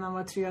slemhinna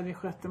var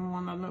 3-6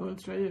 månad med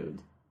ultraljud.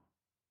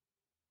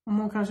 Om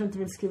hon kanske inte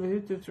vill skriva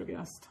ut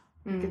Utrogest,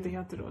 vilket det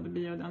heter då, det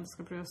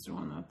bioidentiska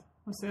progesteronet.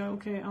 Och säga: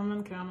 okej,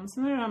 använd krämen.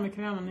 Sen är det här med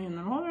krämen,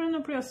 innehåller den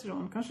av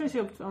progesteron. Kanske är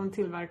köpt av en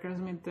tillverkare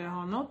som inte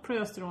har något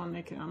progesteron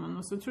i krämen.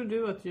 Och så tror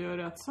du att du gör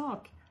rätt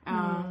sak.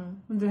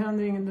 Det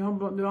händer inget,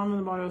 du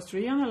använder bara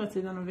östrogen hela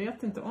tiden och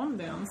vet inte om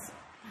det ens.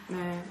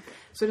 Nej.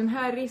 Så den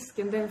här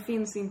risken, den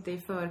finns inte i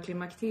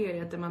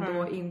förklimakteriet där man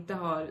då inte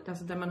har,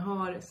 alltså där man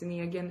har sin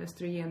egen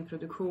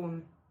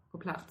östrogenproduktion på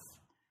plats?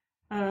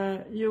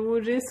 Jo,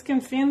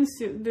 risken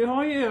finns ju. Du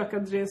har ju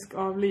ökad risk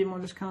av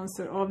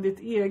livmoderscancer av ditt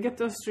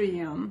eget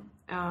östrogen.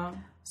 Ja.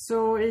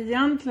 Så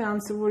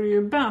egentligen så vore det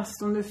ju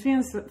bäst om du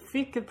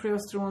fick ett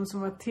progesteron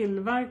som var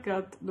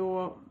tillverkat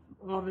då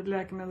av ett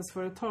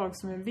läkemedelsföretag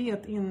som vi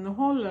vet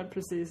innehåller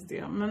precis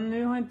det. Men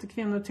nu har inte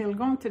kvinnor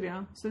tillgång till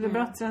det. Så det är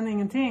bättre än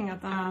ingenting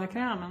att använda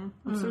krämen.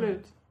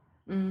 Absolut.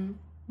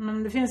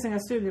 Men det finns inga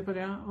studier på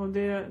det och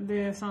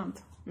det är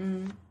sant.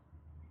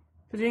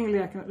 För det är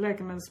inga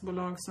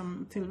läkemedelsbolag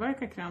som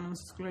tillverkar krämen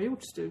som skulle ha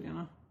gjort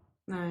studierna.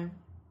 Nej.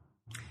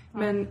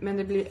 Men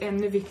det blir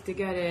ännu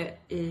viktigare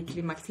i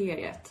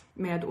klimakteriet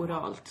med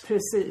oralt.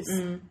 Precis.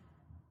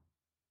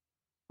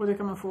 Och det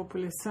kan man få på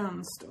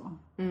licens då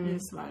i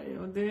Sverige.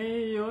 Och det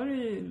gör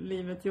ju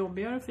livet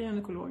jobbigare för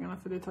gynekologerna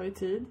för det tar ju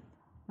tid.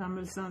 Det här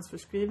med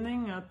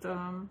licensförskrivning, att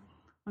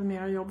ha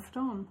mer jobb för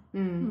dem.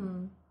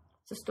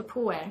 Så stå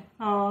på er.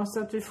 Ja,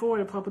 så att vi får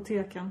det på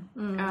apoteken.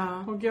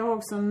 Ja. Och jag har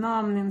också en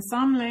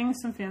namninsamling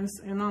som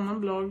finns i en annan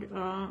blogg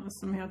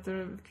som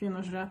heter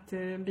Kvinnors rätt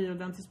till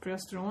bioidentiskt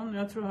progesteron.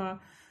 Jag tror jag har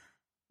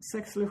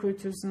 6 eller 7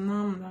 000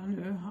 namn där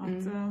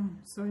nu.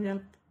 Så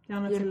hjälp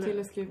gärna till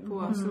att skriva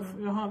på. Så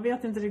jag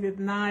vet inte riktigt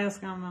när jag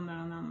ska använda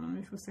den än, men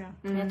vi får se.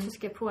 Jag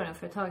skrev på den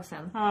för ett tag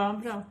sedan.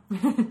 Ja, bra.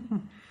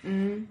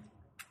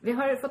 Vi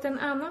har fått en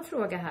annan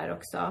fråga här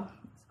också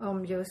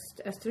om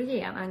just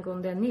östrogen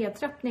angående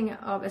nedtrappning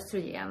av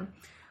östrogen.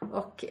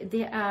 Och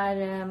det är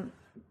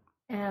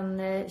en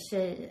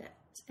tjej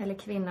eller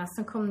kvinna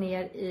som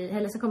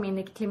kom in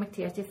i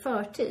klimakteriet i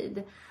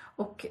förtid.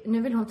 Och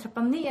nu vill hon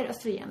trappa ner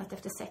östrogenet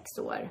efter 6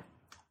 år.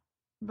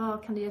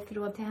 Vad kan du ge för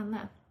råd till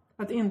henne?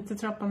 Att inte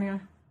trappa ner.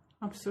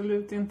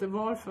 Absolut inte.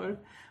 Varför?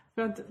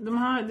 För att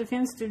det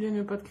finns studier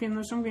nu på att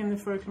kvinnor som går in i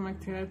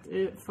förklimakteriet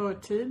i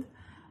förtid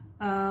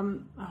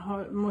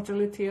har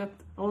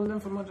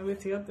åldern för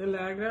mortalitet är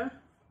lägre.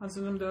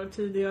 Alltså de dör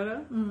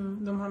tidigare.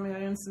 De har mer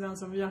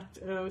incidens av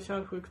hjärt- och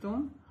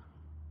kärlsjukdom.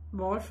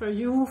 Varför?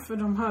 Jo, för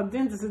de hade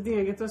inte sitt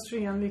eget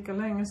östrogen lika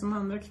länge som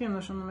andra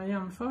kvinnor som de är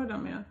jämförda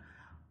med.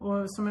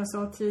 Och som jag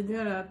sa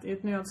tidigare, att i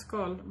ett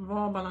nötskal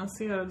var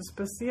balanserad,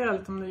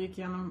 speciellt om du gick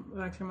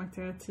igenom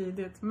klimakteriet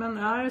tidigt. Men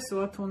är det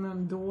så att hon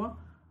ändå,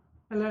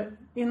 eller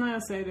innan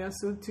jag säger det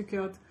så tycker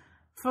jag att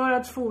för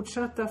att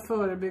fortsätta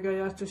förebygga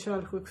hjärt- och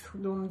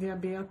kärlsjukdom,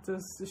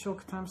 diabetes,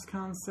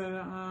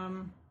 tjocktarmscancer,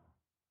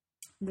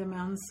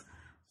 demens,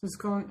 så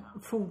ska hon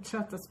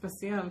fortsätta,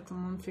 speciellt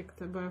om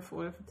hon börja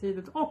få det för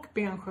tidigt. Och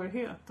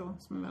benskörhet då,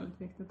 som är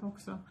väldigt viktigt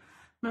också.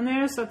 Men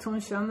är det så att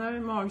hon känner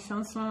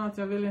magkänslan att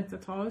jag vill inte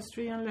ta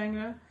östrogen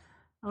längre,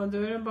 ja, då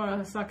är det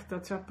bara sakta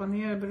att trappa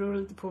ner. Det beror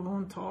lite på vad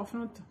hon tar för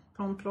något.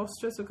 Tar hon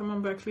plåstret så kan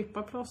man börja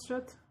klippa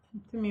plåstret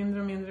till mindre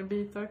och mindre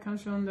bitar.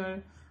 Kanske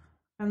under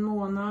 1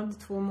 månad,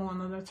 2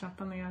 månader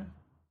trappa ner.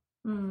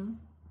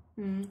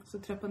 Så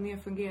trappa ner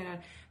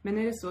fungerar. Men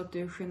är det så att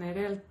du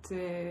generellt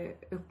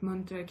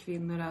uppmuntrar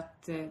kvinnor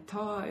att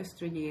ta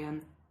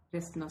östrogen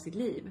resten av sitt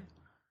liv?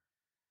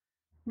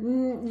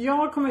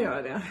 Jag kommer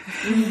göra det.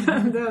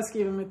 Det har jag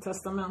skrivit i mitt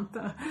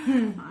testamente.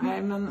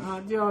 Nej, men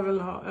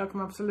jag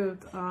kommer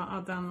absolut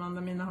att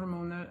använda mina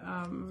hormoner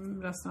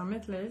resten av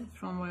mitt liv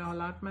från vad jag har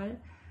lärt mig.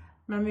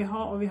 Men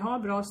vi har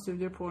bra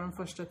studier på de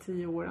första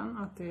 10 åren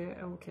att det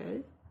är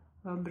okej.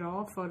 Det är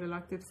bra,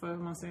 fördelaktigt för,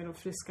 man säger då,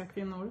 friska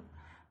kvinnor.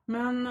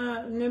 Men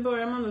nu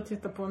börjar man då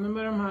titta på, nu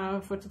börjar de här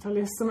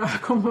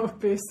 40-talisterna komma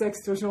upp i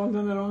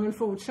 60-årsåldern när de vill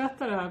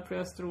fortsätta det här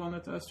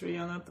progesteronet och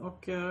östrogenet.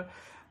 Och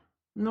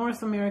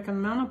North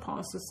American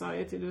Menopause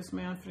Society, det som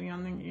är en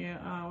förening,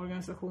 är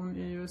organisation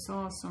i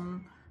USA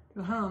som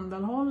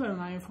tillhandahåller den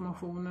här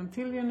informationen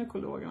till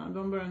gynekologerna.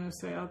 De börjar nu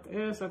säga att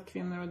är det så att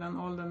kvinnor i den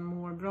åldern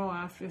mår bra och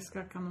är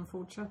friska, kan de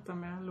fortsätta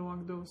med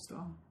låg dos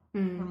då,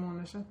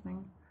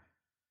 hormonersättning.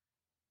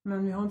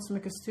 Men vi har inte så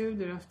mycket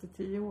studier efter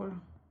 10 år.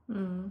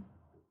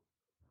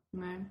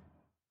 Nej.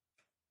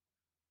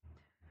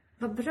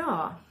 Vad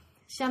bra.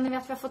 Känner vi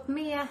att vi har fått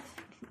med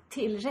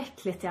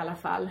tillräckligt i alla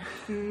fall?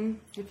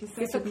 Det finns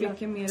säkert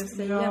mycket mer att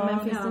säga. Men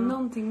finns det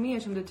någonting mer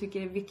som du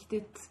tycker är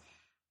viktigt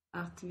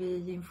att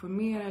vi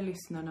informerar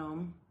lyssnarna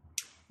om?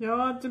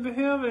 Ja, du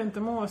behöver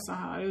inte må så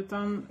här.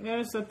 Utan är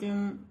det så att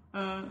din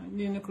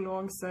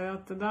gynekolog säger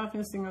att det där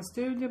finns inga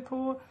studier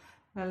på,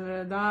 eller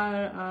det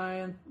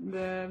där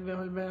det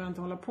vill jag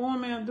inte hålla på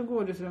med, då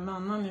går du till en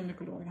annan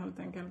gynekolog helt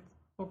enkelt.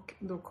 Och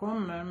då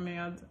kommer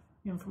med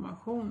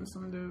information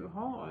som du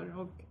har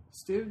och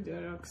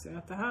studier och säger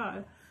att det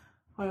här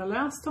har jag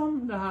läst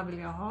om, det här vill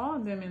jag ha,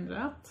 det är min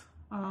rätt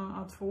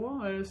att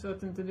få. Är det så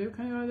att inte du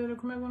kan göra det, då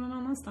kommer jag gå någon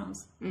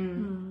annanstans.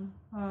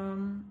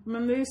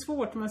 Men det är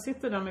svårt, man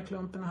sitter där med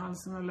klumpen i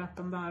halsen och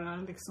läppen där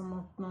liksom,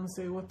 och någon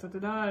säger åt att det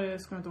där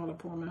ska jag inte hålla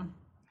på med.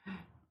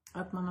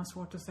 Att man har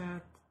svårt att säga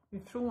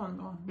ifrån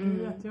då. Det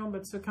är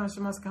jättejobbigt, så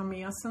kanske man ska ha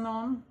med sig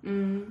någon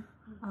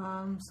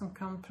som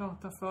kan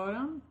prata för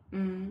en.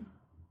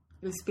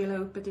 Eller spela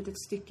upp ett litet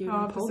stycke ur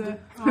en podd.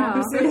 Ja,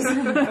 precis.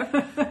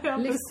 Ja,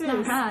 lyssna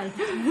precis. här.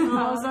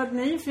 Ja, så att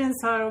ni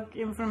finns här och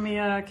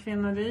informerar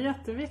kvinnor, det är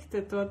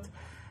jätteviktigt. Och att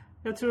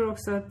jag tror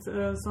också att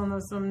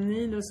sådana som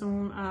ni då,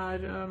 som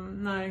är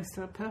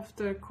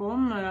näringsterapeuter,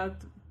 kommer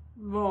att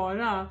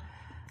vara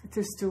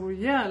till stor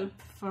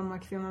hjälp för de här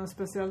kvinnorna,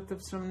 speciellt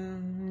eftersom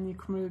ni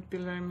kommer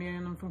utbilda er mer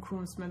inom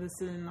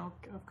funktionsmedicin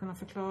och att kunna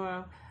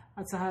förklara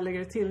att så här lägger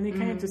det till. Ni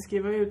kan ju inte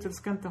skriva ut eller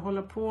ska inte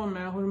hålla på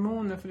med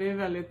hormoner, för det är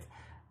väldigt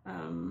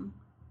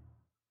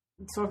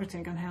saker och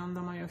ting kan hända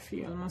om man gör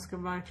fel. Man ska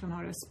verkligen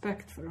ha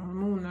respekt för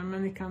hormoner,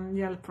 men ni kan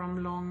hjälpa dem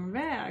lång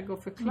väg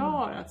och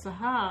förklara att så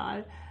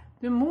här,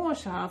 du mår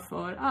så här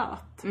för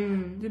att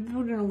du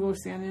borde nog gå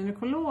och se en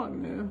gynekolog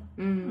nu.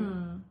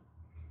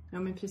 Ja,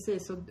 men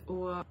precis,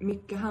 och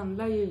mycket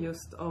handlar ju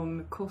just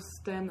om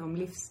kosten, om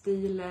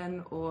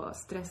livsstilen och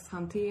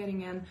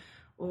stresshanteringen.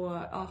 Och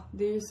ja,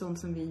 det är ju sånt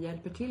som vi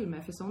hjälper till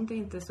med, för sånt är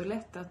inte så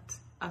lätt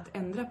att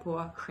ändra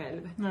på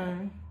själv.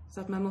 Nej.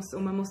 Så att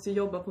man måste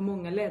jobba på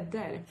många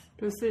ledder.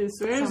 Precis,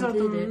 så är det så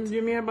att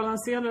ju mer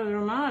balanserade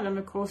de är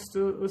med kost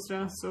och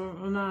stress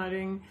och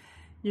näring,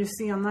 ju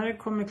senare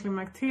kommer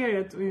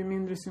klimakteriet och ju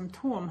mindre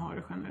symptom har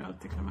det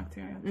generellt i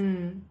klimakteriet.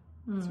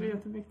 Så det är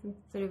jätteviktigt.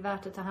 Så det är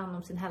värt att ta hand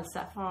om sin hälsa.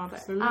 Ja, för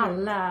absolut.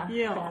 alla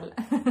skäl.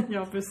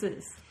 Ja,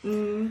 precis.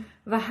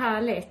 Vad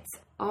härligt.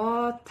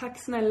 Ja, tack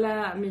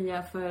snälla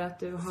Mia för att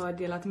du har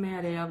delat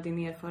med dig av din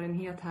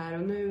erfarenhet här.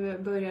 Och nu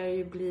börjar det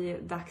ju bli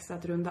dags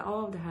att runda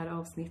av det här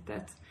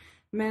avsnittet.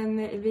 Men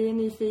vi är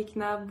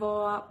nyfikna,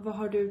 vad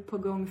har du på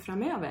gång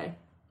framöver?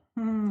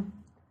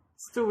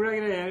 Stora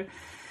grejer.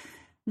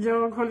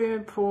 Jag håller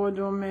på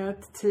då med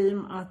ett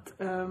team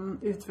att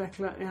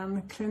utveckla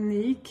en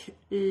klinik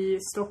i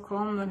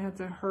Stockholm. Den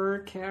heter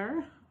Her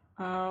Care.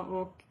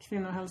 Och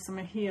kvinnohälsa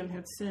med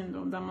helhetssyn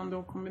då, där man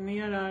då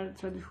kombinerar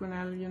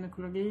traditionell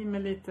gynekologi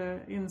med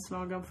lite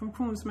inslag av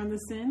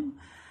funktionsmedicin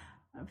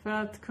för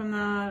att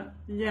kunna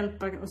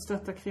hjälpa och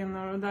stötta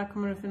kvinnor. Och där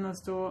kommer det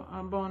finnas då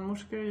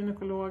barnmorskor,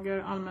 gynekologer,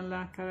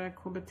 allmänläkare,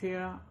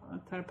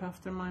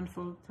 KBT-terapeuter,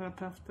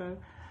 mindful-terapeuter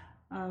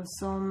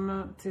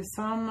som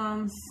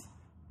tillsammans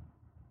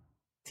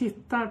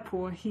tittar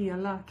på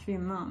hela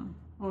kvinnan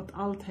och att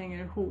allt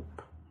hänger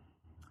ihop.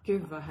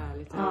 Gud vad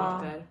härligt det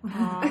låter.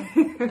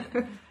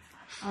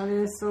 Ja,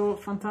 det är så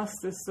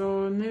fantastiskt.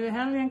 Så nu i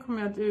helgen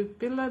kommer jag att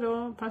utbilda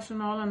då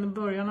personalen i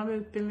början av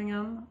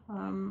utbildningen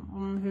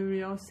om hur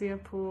jag ser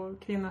på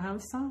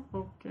kvinnohälsa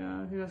och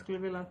hur jag skulle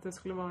vilja att det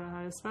skulle vara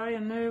här i Sverige.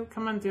 Nu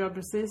kan man inte göra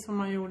precis som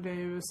man gjorde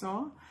i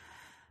USA.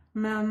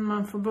 Men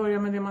man får börja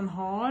med det man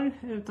har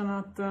utan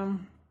att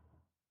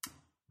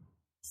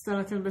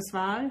ställa till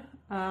besvär.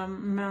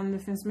 Men det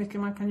finns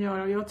mycket man kan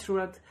göra och jag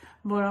tror att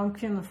bara om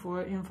kvinnor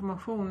får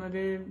information, och det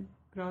är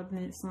bra att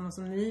sådana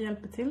som ni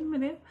hjälper till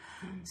med det,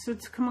 så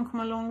kan man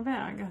komma lång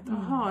väg. Att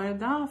är det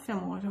därför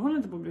jag mår? Jag håller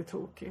inte på att bli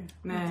tokig.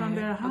 Nej, utan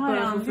det är det här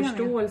att bara få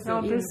förståelse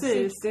och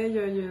insikt, det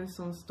gör ju en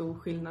sån stor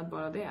skillnad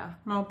bara det.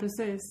 Ja,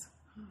 precis.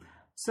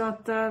 Så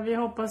att vi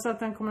hoppas att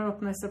den kommer att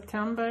öppna i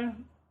september.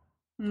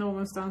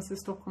 Någonstans i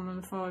Stockholm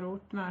eller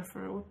förort,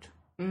 närförort.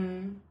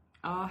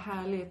 Ja,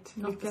 härligt.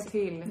 Lycka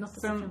till.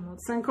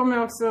 Sen kommer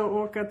jag också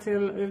åka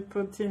ut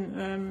på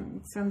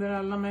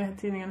Cinderella med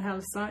tidningen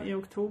Hälsa i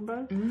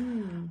oktober.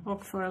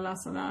 Och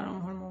föreläsa där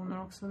om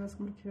hormoner också. Det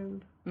ska bli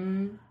kul.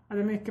 Ja,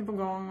 det är mycket på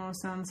gång och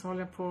sen så håller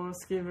jag på att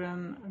skriva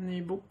en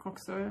ny bok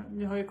också.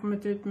 Vi har ju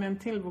kommit ut med en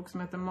till bok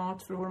som heter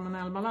Mat för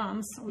hormonell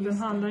balans. Och den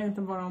handlar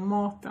inte bara om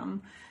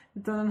maten.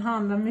 Utan den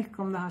handlar mycket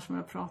om det här som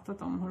jag har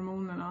pratat om,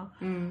 hormonerna.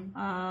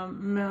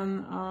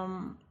 Men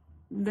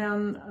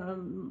den...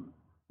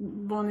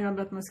 Bonnie har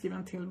bett mig skriva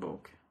en till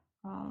bok.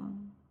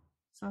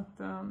 Så att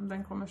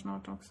den kommer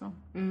snart också.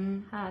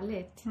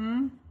 Härligt.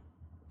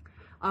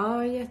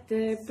 Ja,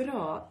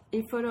 jättebra.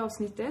 I förra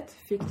avsnittet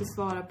fick du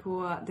svara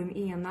på den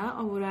ena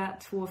av våra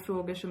 2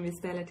 frågor som vi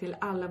ställer till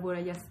alla våra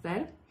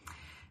gäster.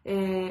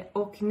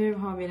 Och nu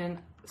har vi den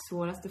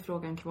svåraste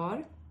frågan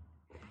kvar.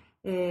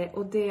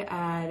 Och det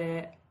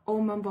är,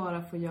 om man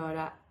bara får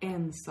göra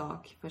en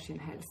sak för sin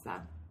hälsa,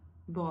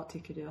 vad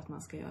tycker du att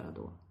man ska göra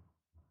då?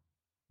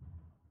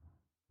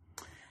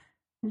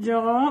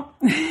 Ja,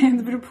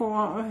 det beror på.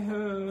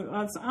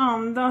 Alltså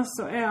andas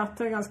och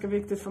äta är ganska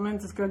viktigt för att man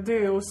inte ska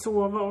dö. Och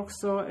sova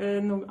också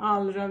är nog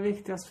allra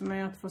viktigast för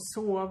mig, att få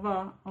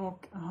sova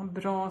och ha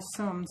bra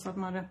sömn så att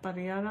man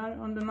reparerar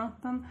under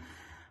natten.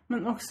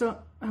 Men också,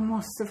 jag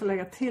måste få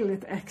lägga till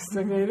lite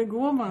extra grejer. Det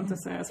går bara inte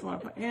att säga svara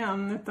på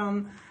en,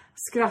 utan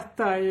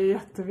skratta är ju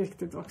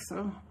jätteviktigt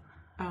också.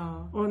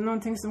 Och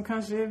någonting som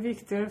kanske är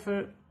viktigare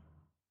för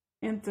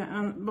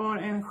inte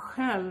bara en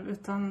själv,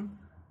 utan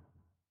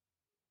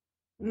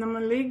när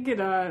man ligger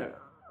där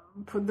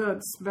på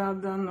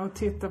dödsbädden och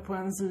tittar på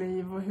ens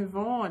liv och hur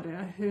var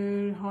det?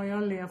 Hur har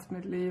jag levt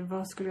mitt liv?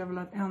 Vad skulle jag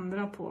vilja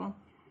ändra på?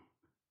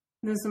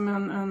 Det är som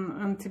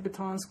en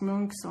tibetansk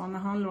munk sa när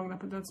han låg där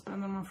på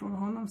dödsbädden och man frågade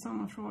honom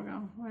samma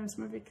fråga. Vad är det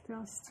som är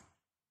viktigast?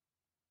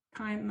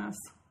 Kindness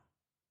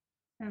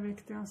är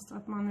viktigast.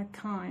 Att man är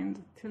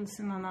kind till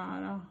sina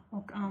nära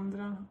och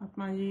andra. Att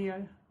man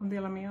ger och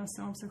delar med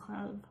sig av sig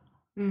själv.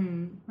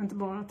 Och inte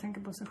bara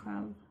tänker på sig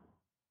själv.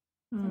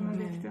 som är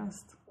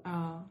viktigast.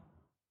 Ja.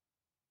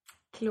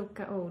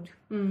 Kloka ord.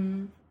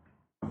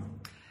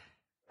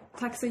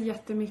 Tack så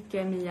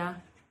jättemycket, Mia,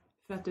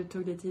 för att du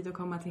tog dig tid att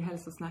komma till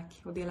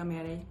Hälsosnack och dela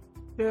med dig.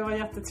 Det var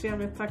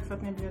jättetrevligt. Tack för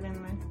att ni bjöd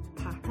in mig.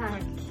 Tack.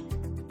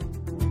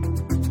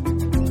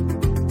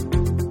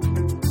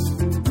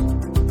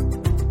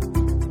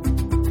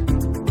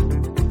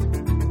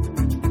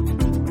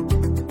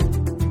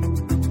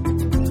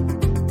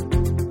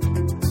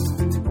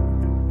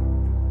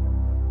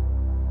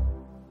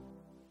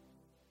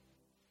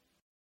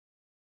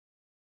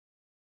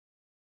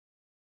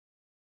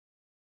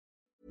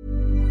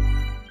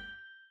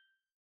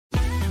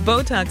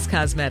 Botox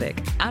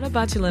Cosmetic, out of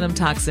botulinum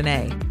toxin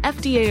A,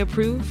 FDA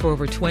approved for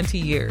over 20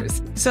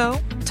 years. So,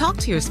 talk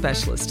to your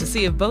specialist to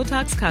see if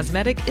Botox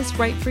Cosmetic is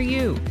right for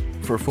you.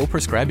 For full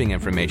prescribing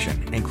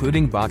information,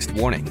 including boxed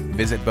warning,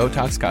 visit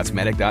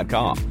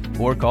BotoxCosmetic.com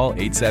or call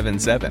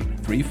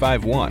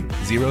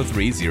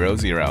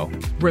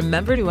 877-351-0300.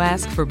 Remember to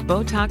ask for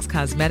Botox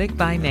Cosmetic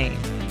by name.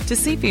 To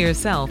see for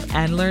yourself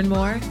and learn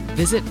more,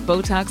 visit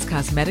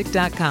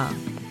BotoxCosmetic.com.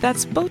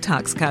 That's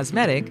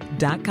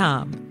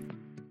BotoxCosmetic.com.